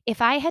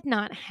 If I had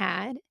not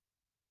had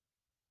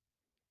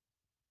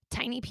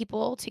tiny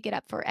people to get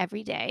up for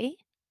every day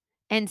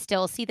and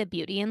still see the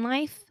beauty in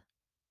life,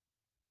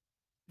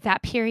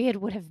 that period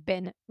would have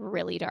been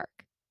really dark.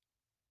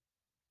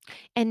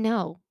 And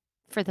no,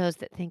 for those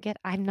that think it,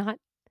 I'm not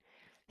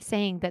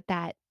saying that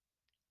that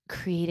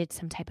created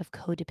some type of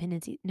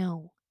codependency.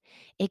 No,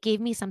 it gave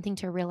me something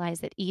to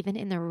realize that even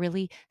in the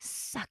really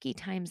sucky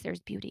times, there's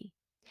beauty.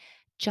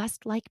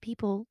 Just like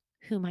people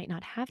who might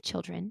not have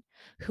children,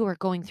 who are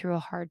going through a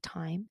hard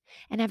time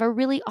and have a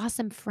really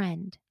awesome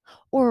friend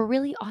or a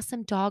really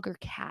awesome dog or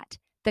cat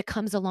that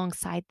comes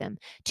alongside them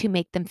to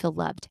make them feel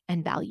loved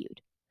and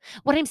valued.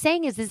 What I'm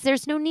saying is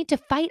there's no need to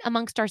fight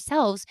amongst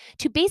ourselves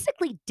to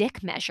basically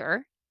dick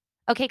measure.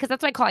 Okay, because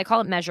that's what I call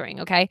it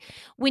measuring, okay?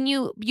 When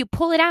you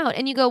pull it out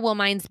and you go, "Well,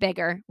 mine's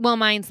bigger. Well,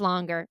 mine's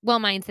longer. Well,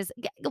 mine's this."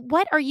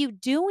 What are you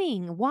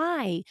doing?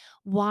 Why?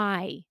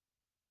 Why?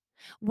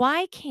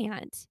 Why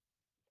can't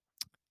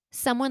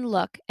someone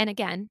look, and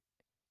again,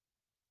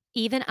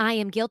 even I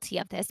am guilty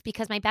of this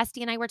because my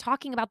bestie and I were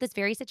talking about this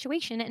very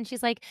situation and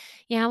she's like,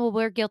 "Yeah, well,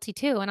 we're guilty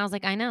too." And I was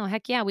like, "I know.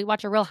 Heck yeah, we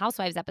watch a Real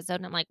Housewives episode."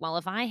 And I'm like, "Well,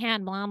 if I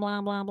had blah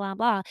blah blah blah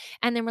blah."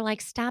 And then we're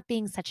like, "Stop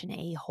being such an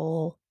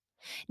a-hole."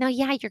 Now,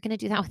 yeah, you're gonna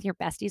do that with your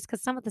besties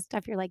because some of the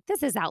stuff you're like,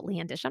 "This is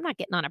outlandish. I'm not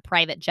getting on a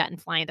private jet and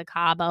flying to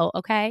Cabo,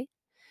 okay?"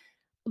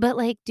 But,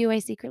 like, do I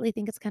secretly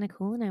think it's kinda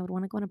cool and I would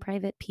wanna go on a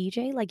private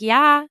PJ? Like,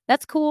 yeah,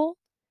 that's cool.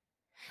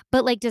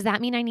 But, like, does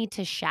that mean I need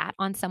to shat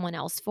on someone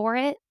else for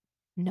it?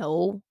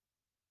 No.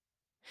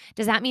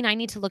 Does that mean I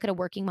need to look at a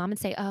working mom and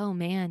say, "Oh,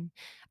 man,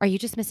 are you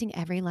just missing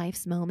every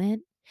life's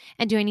moment?"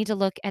 And do I need to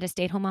look at a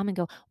stay-at-home mom and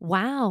go,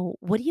 "Wow,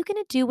 what are you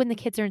gonna do when the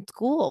kids are in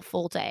school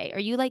full day? Are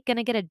you, like,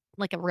 gonna get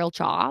a real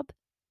job?"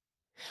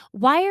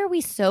 Why are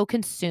we so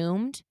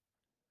consumed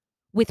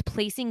with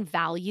placing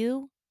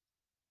value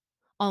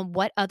on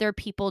what other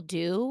people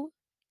do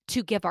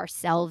to give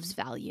ourselves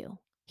value?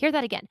 Hear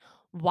that again.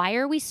 Why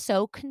are we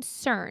so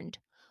concerned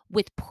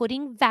with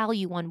putting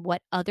value on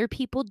what other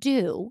people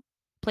do,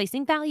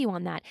 placing value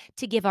on that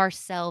to give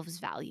ourselves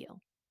value?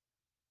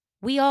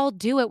 We all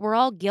do it. We're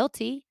all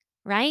guilty,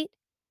 right?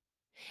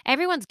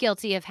 Everyone's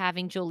guilty of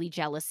having Julie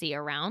jealousy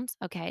around.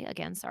 Okay,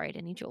 again, sorry to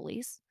any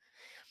Julies.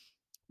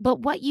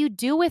 But what you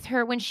do with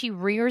her when she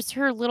rears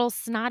her little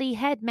snotty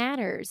head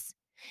matters.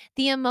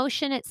 The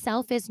emotion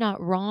itself is not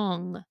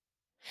wrong.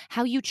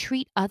 How you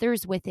treat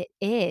others with it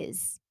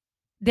is.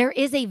 There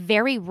is a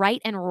very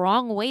right and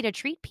wrong way to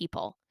treat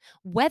people,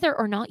 whether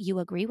or not you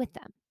agree with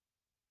them.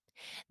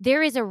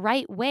 There is a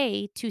right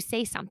way to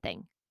say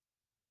something.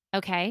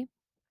 Okay.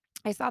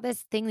 I saw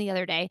this thing the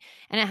other day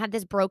and it had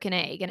this broken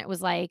egg, and it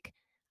was like,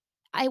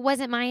 I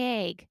wasn't my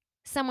egg.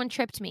 Someone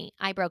tripped me.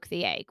 I broke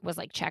the egg. Was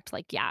like checked,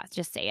 like, yeah,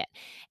 just say it.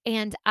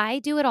 And I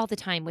do it all the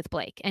time with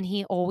Blake. And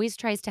he always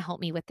tries to help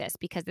me with this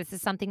because this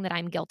is something that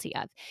I'm guilty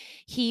of.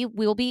 He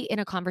will be in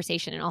a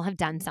conversation and I'll have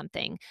done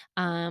something.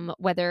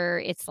 Whether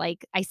it's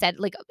like I said,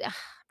 like, I'm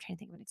trying to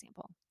think of an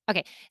example.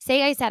 Okay.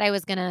 Say I said I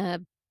was gonna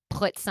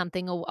put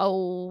something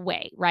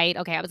away, right?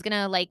 Okay, I was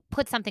gonna like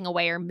put something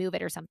away or move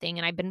it or something,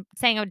 and I've been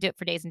saying I would do it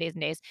for days and days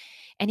and days.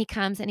 And he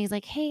comes and he's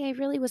like, "Hey, I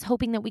really was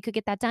hoping that we could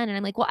get that done." And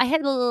I'm like, "Well, I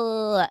had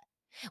well,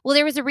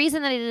 there was a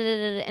reason that I did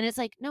it." And it's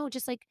like, "No,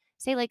 just like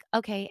say like,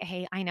 okay,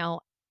 hey, I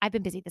know I've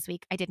been busy this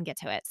week. I didn't get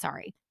to it.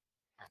 Sorry."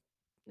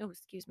 Oh,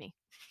 excuse me.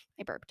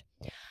 I burped.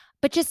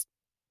 But just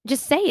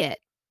say it.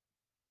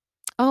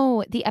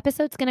 "Oh, the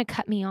episode's gonna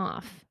cut me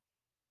off."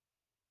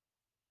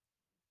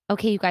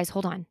 Okay, you guys,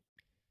 hold on.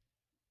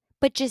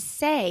 But just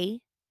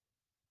say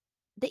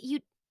that you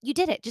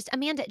did it. Just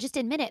Amanda, just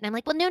admit it. And I'm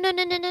like, "Well, no, no,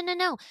 no, no, no, no,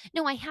 no.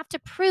 No, I have to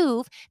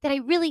prove that I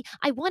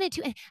wanted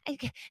to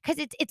because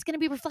it's going to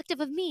be reflective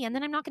of me and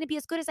then I'm not going to be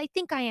as good as I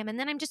think I am and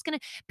then I'm just going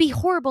to be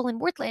horrible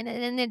and worthless and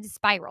then it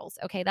spirals."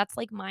 Okay? That's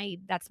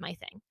my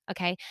thing.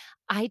 Okay?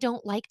 I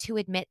don't like to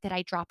admit that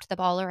I dropped the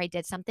ball or I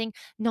did something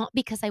not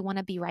because I want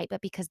to be right, but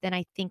because then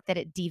I think that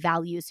it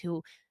devalues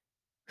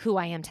who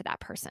I am to that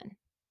person,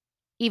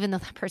 even though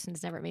that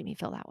person's never made me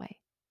feel that way.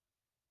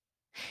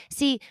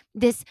 See,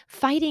 this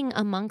fighting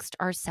amongst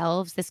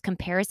ourselves, this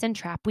comparison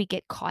trap we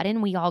get caught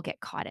in, we all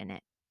get caught in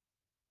it,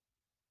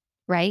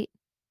 right?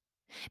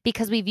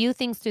 Because we view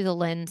things through the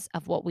lens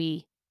of what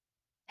we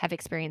have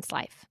experienced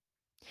life.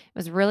 It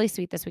was really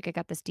sweet this week. I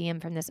got this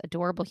DM from this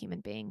adorable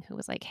human being who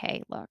was like,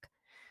 "Hey, look,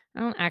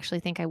 I don't actually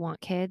think I want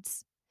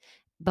kids,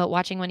 but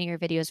watching one of your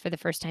videos for the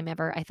first time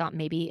ever, I thought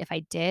maybe if I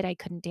did, I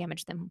couldn't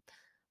damage them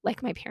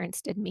like my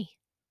parents did me."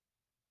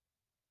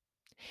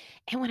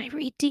 And when I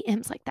read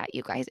DMs like that,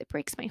 you guys, it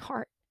breaks my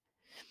heart.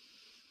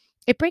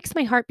 It breaks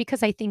my heart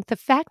because I think the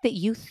fact that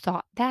you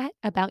thought that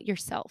about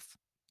yourself.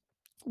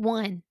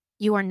 One,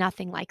 you are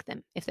nothing like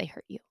them if they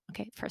hurt you.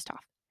 Okay, first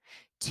off.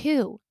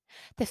 Two,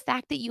 the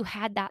fact that you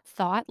had that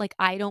thought, like,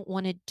 I don't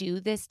want to do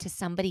this to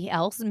somebody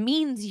else,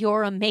 means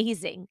you're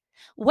amazing,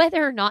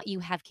 whether or not you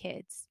have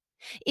kids.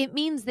 It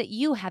means that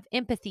you have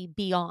empathy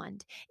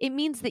beyond. It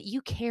means that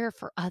you care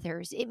for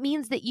others. It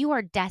means that you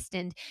are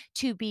destined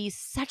to be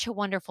such a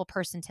wonderful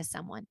person to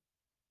someone,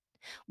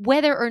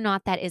 whether or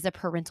not that is a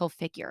parental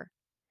figure.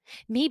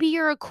 Maybe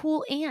you're a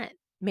cool aunt.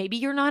 Maybe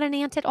you're not an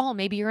aunt at all.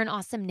 Maybe you're an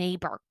awesome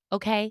neighbor.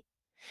 Okay.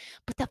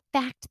 But the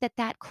fact that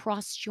that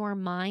crossed your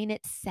mind,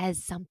 it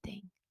says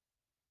something.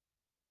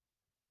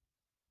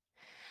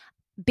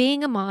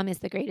 Being a mom is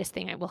the greatest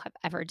thing I will have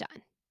ever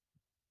done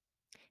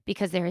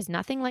because there is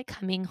nothing like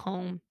coming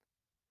home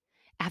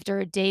after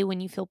a day when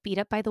you feel beat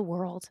up by the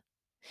world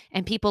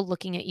and people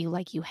looking at you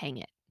like you hang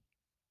it.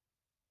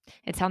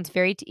 It sounds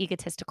very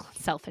egotistical and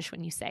selfish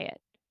when you say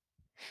it.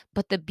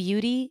 But the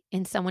beauty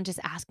in someone just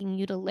asking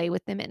you to lay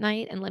with them at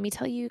night, and let me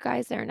tell you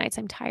guys, there are nights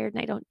I'm tired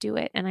and I don't do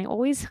it, and I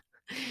always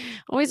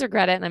always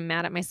regret it and I'm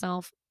mad at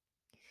myself.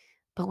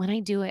 But when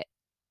I do it,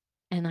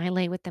 and I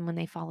lay with them when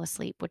they fall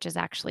asleep, which is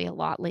actually a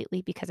lot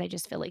lately because I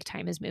just feel like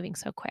time is moving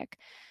so quick.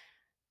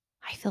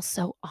 I feel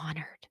so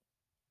honored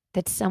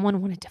that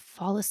someone wanted to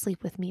fall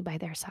asleep with me by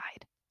their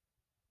side.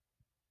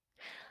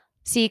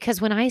 See, because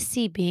when I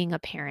see being a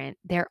parent,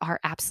 there are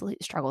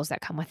absolute struggles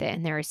that come with it,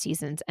 and there are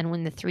seasons. And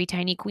when the three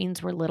tiny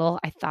queens were little,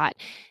 I thought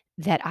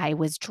that I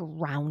was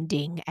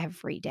drowning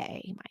every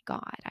day. My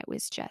God, I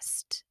was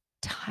just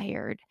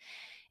tired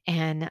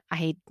and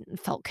I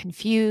felt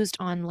confused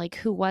on like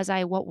who was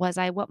I, what was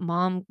I, what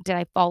mom did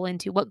I fall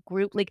into, what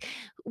group, like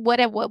what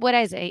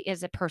as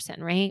a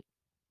person, right?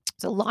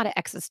 There's a lot of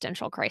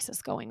existential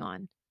crisis going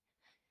on.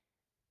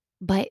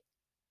 But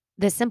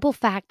the simple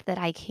fact that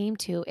I came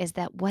to is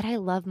that what I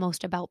love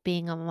most about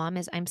being a mom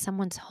is I'm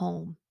someone's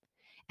home,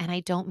 and I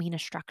don't mean a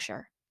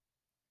structure.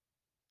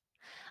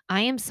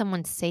 I am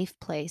someone's safe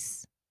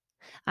place.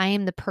 I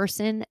am the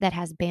person that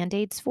has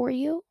band-aids for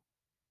you.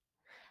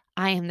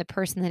 I am the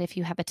person that if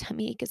you have a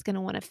tummy ache is going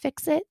to want to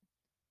fix it.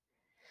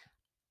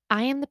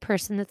 I am the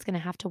person that's going to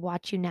have to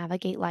watch you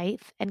navigate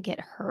life and get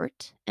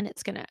hurt and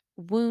it's going to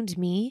wound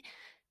me,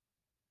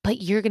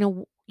 but you're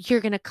going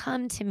to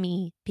come to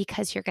me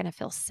because you're going to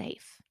feel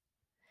safe.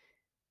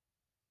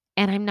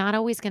 And I'm not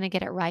always going to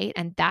get it right,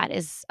 and that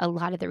is a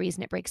lot of the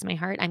reason it breaks my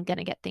heart. I'm going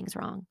to get things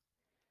wrong.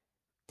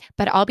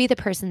 But I'll be the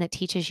person that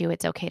teaches you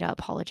it's okay to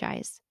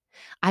apologize.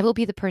 I will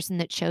be the person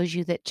that shows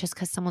you that just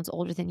because someone's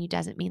older than you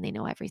doesn't mean they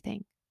know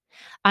everything.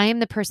 I am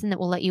the person that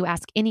will let you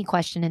ask any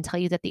question and tell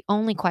you that the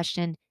only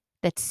question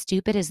that's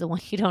stupid is the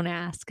one you don't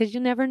ask because you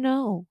never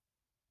know.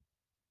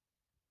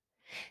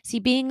 See,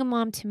 being a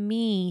mom to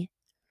me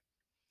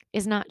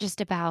is not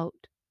just about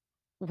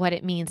what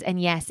it means.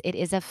 And yes, it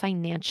is a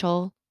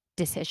financial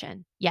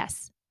decision.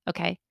 Yes.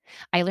 Okay.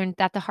 I learned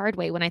that the hard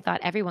way when I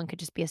thought everyone could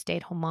just be a stay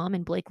at home mom.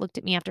 And Blake looked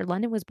at me after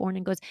London was born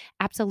and goes,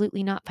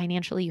 absolutely not.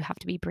 Financially, you have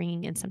to be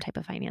bringing in some type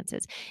of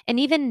finances. And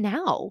even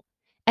now,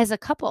 as a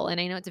couple,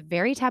 and I know it's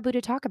very taboo to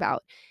talk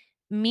about,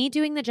 me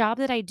doing the job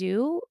that I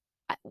do,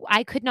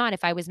 I could not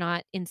if I was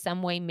not in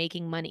some way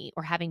making money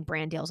or having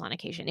brand deals on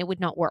occasion. It would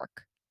not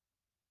work.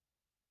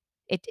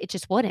 It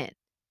just wouldn't.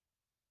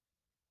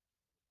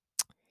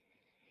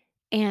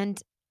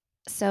 And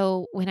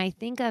so when I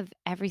think of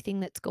everything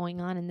that's going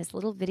on in this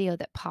little video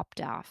that popped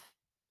off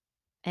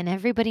and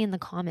everybody in the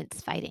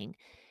comments fighting,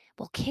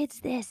 well, kids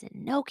this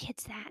and no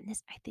kids that, and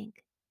this, I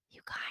think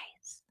You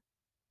guys,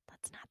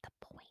 that's not the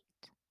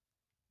point.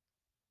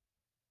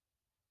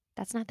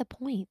 That's not the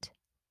point.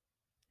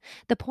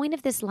 The point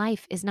of this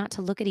life is not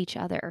to look at each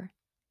other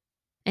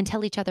and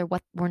tell each other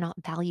what we're not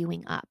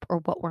valuing up or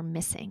what we're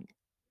missing.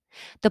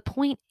 The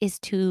point is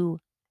to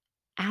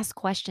ask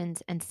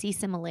questions and see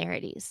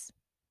similarities.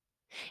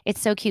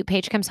 It's so cute.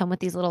 Paige comes home with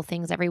these little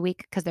things every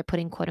week because they're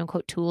putting quote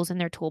unquote tools in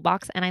their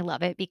toolbox. And I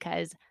love it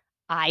because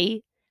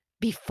I,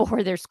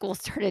 before their school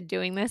started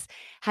doing this,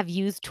 have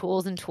used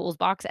tools and tools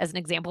box as an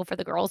example for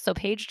the girls. So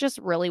Paige just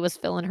really was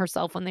feeling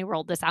herself when they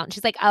rolled this out. And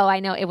she's like, oh, I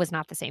know it was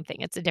not the same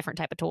thing. It's a different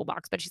type of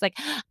toolbox. But she's like,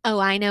 oh,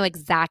 I know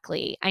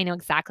exactly. I know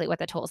exactly what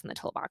the tools in the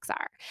toolbox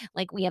are.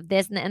 Like we have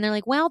this and they're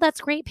like, well,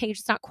 that's great, Paige.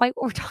 It's not quite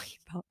what we're talking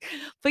about.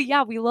 But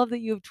yeah, we love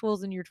that you have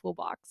tools in your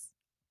toolbox.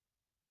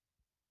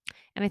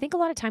 And I think a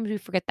lot of times we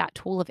forget that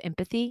tool of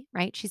empathy,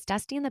 right? She's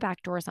dusty in the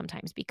back door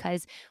sometimes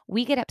because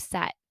we get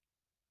upset.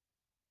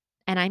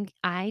 And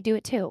I do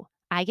it too.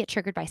 I get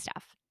triggered by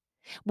stuff.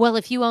 Well,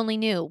 if you only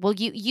knew. Well,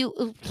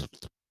 you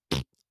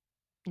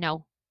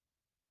no.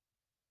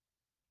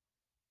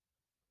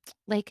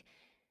 Like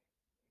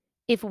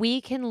if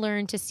we can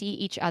learn to see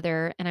each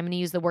other, and I'm going to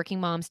use the working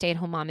mom,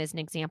 stay-at-home mom as an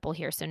example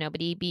here, so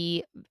nobody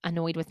be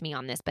annoyed with me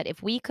on this, but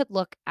if we could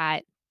look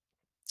at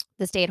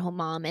the stay-at-home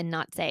mom and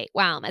not say,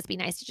 wow, it must be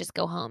nice to just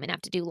go home and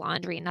have to do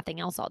laundry and nothing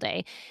else all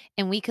day.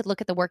 And we could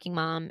look at the working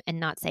mom and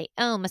not say,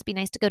 oh, it must be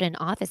nice to go to an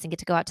office and get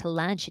to go out to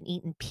lunch and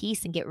eat in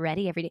peace and get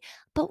ready every day.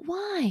 But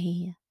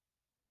why?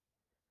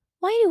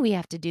 Why do we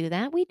have to do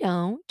that? We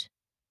don't.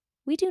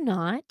 We do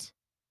not.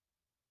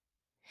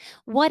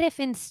 What if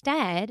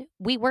instead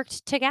we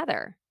worked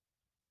together,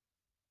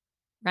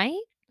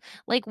 right?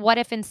 Like, what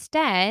if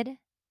instead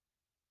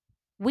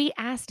we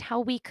asked how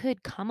we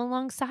could come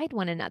alongside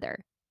one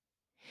another?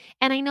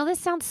 And I know this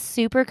sounds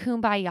super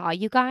kumbaya,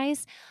 you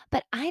guys,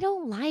 but I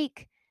don't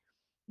like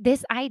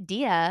this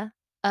idea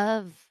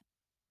of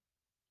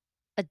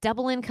a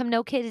double income,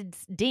 no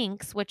kids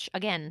dinks, which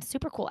again,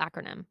 super cool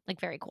acronym, like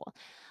very cool.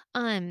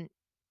 Um,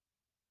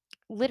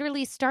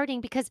 literally starting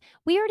because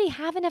we already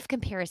have enough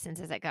comparisons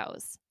as it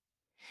goes.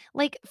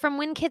 Like from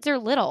when kids are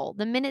little,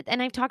 the minute,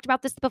 and I've talked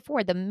about this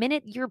before, the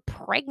minute you're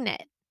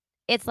pregnant,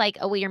 it's like,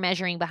 oh, well, you're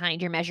measuring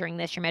behind, you're measuring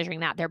this, you're measuring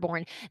that. They're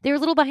born, they're a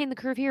little behind the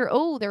curve here.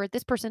 Oh, they're at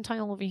this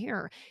percentile over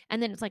here.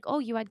 And then it's like, oh,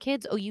 you had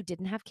kids. Oh, you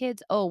didn't have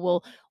kids. Oh,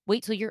 well,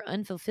 wait till you're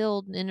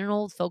unfulfilled in an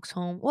old folks'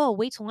 home. Whoa,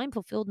 wait till I'm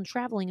fulfilled and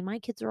traveling and my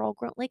kids are all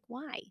grown. Like,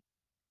 why?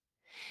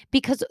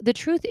 Because the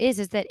truth is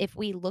that if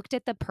we looked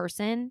at the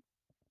person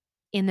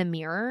in the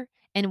mirror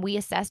and we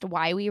assessed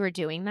why we were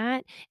doing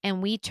that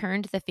and we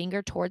turned the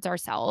finger towards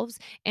ourselves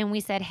and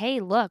we said,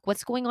 hey, look,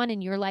 what's going on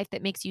in your life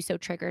that makes you so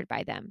triggered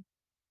by them?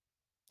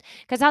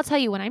 Because I'll tell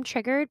you, when I'm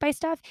triggered by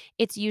stuff,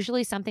 it's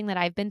usually something that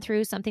I've been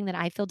through, something that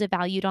I feel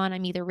devalued on.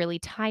 I'm either really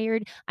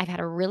tired, I've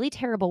had a really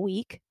terrible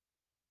week,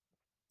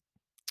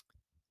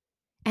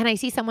 and I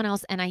see someone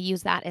else and I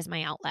use that as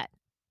my outlet.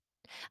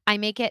 I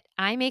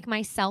make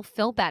myself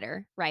feel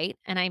better, right?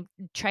 And I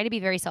try to be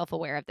very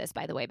self-aware of this,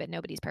 by the way, but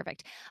nobody's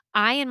perfect.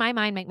 I, in my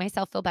mind, make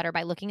myself feel better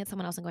by looking at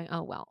someone else and going,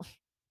 oh, well,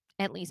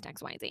 at least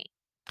XYZ.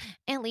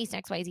 At least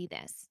XYZ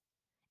this.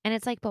 And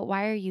it's like, but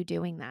why are you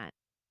doing that?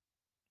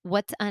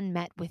 What's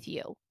unmet with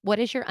you? What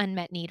is your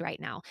unmet need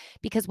right now?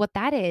 Because what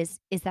that is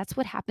that's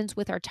what happens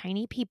with our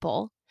tiny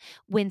people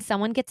when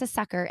someone gets a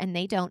sucker and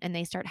they don't, and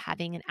they start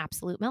having an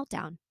absolute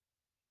meltdown,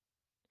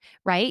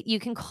 right? You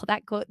can call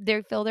that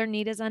they feel their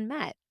need is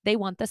unmet. They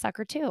want the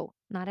sucker too.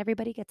 Not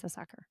everybody gets a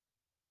sucker.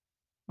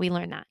 We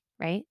learn that,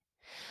 right?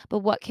 But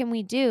what can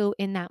we do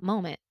in that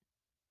moment?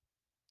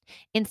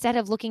 Instead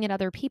of looking at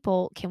other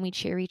people, can we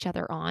cheer each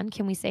other on?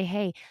 Can we say,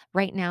 hey,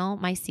 right now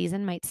my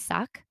season might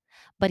suck,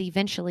 but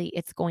eventually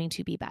it's going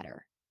to be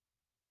better?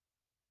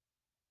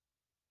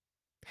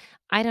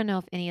 I don't know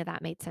if any of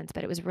that made sense,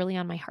 but it was really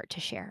on my heart to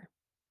share.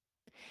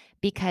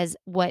 Because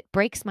what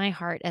breaks my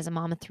heart as a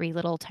mom of three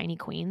little tiny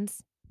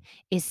queens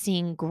is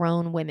seeing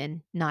grown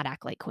women not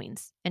act like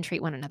queens and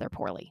treat one another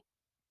poorly.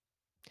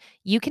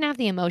 You can have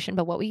the emotion,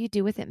 but what will you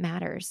do with it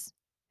matters.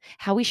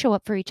 How we show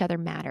up for each other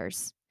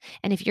matters.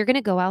 And if you're going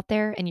to go out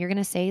there and you're going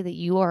to say that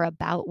you are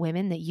about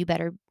women, that you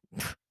better,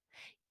 if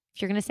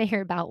you're going to say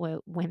you're about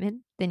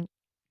women, then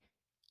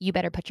you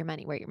better put your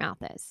money where your mouth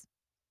is.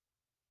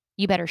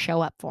 You better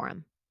show up for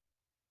them.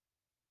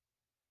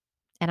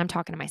 And I'm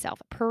talking to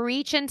myself,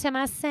 preaching to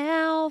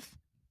myself.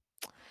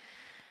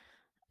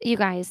 You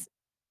guys,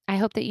 I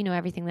hope that you know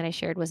everything that I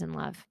shared was in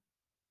love.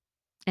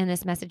 And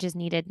this message is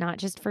needed not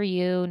just for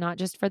you, not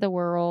just for the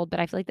world, but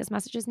I feel like this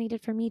message is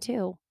needed for me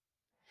too.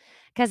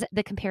 Because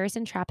the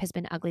comparison trap has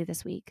been ugly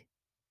this week.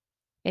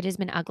 It has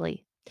been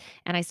ugly.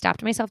 And I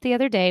stopped myself the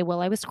other day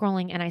while I was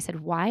scrolling and I said,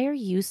 why are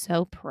you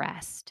so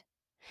pressed?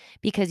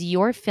 Because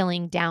you're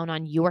feeling down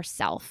on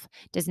yourself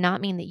does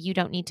not mean that you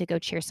don't need to go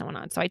cheer someone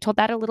on. So I told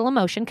that a little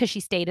emotion because she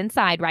stayed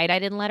inside, right? I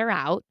didn't let her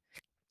out.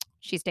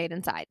 She stayed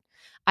inside.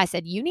 I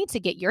said, you need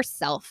to get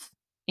yourself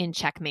in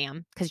check,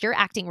 ma'am, because you're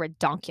acting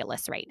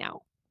redonkulous right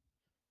now.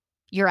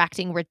 You're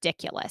acting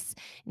ridiculous.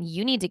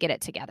 You need to get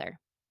it together.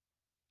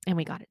 And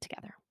we got it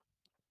together.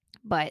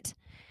 But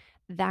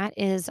that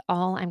is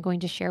all I'm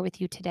going to share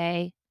with you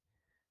today.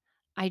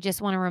 I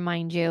just want to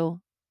remind you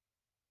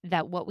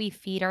that what we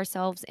feed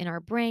ourselves in our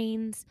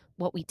brains,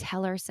 what we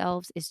tell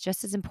ourselves is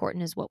just as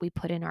important as what we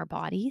put in our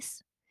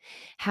bodies.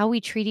 How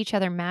we treat each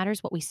other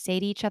matters, what we say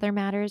to each other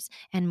matters,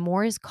 and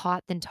more is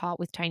caught than taught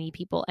with tiny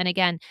people. And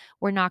again,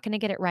 we're not going to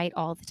get it right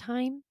all the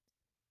time,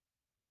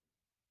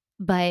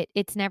 but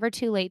it's never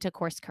too late to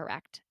course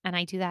correct. And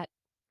I do that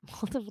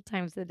multiple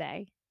times a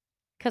day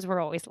because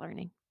we're always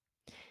learning.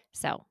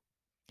 So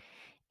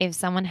if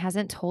someone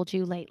hasn't told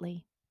you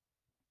lately,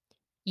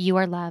 you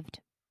are loved,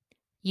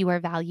 you are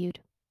valued,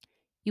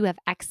 you have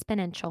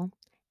exponential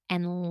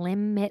and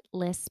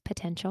limitless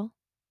potential.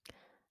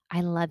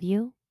 I love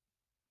you.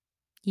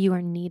 You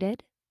are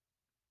needed.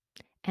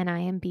 And I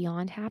am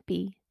beyond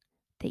happy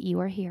that you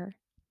are here.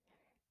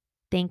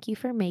 Thank you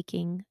for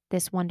making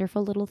this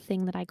wonderful little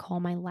thing that I call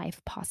my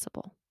life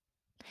possible.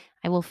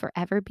 I will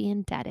forever be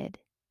indebted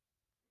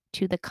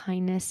to the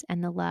kindness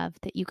and the love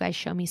that you guys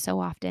show me so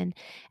often.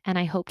 And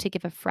I hope to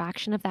give a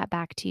fraction of that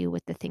back to you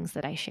with the things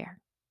that I share.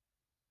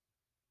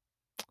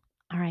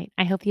 All right.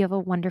 I hope you have a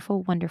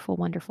wonderful, wonderful,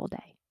 wonderful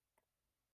day.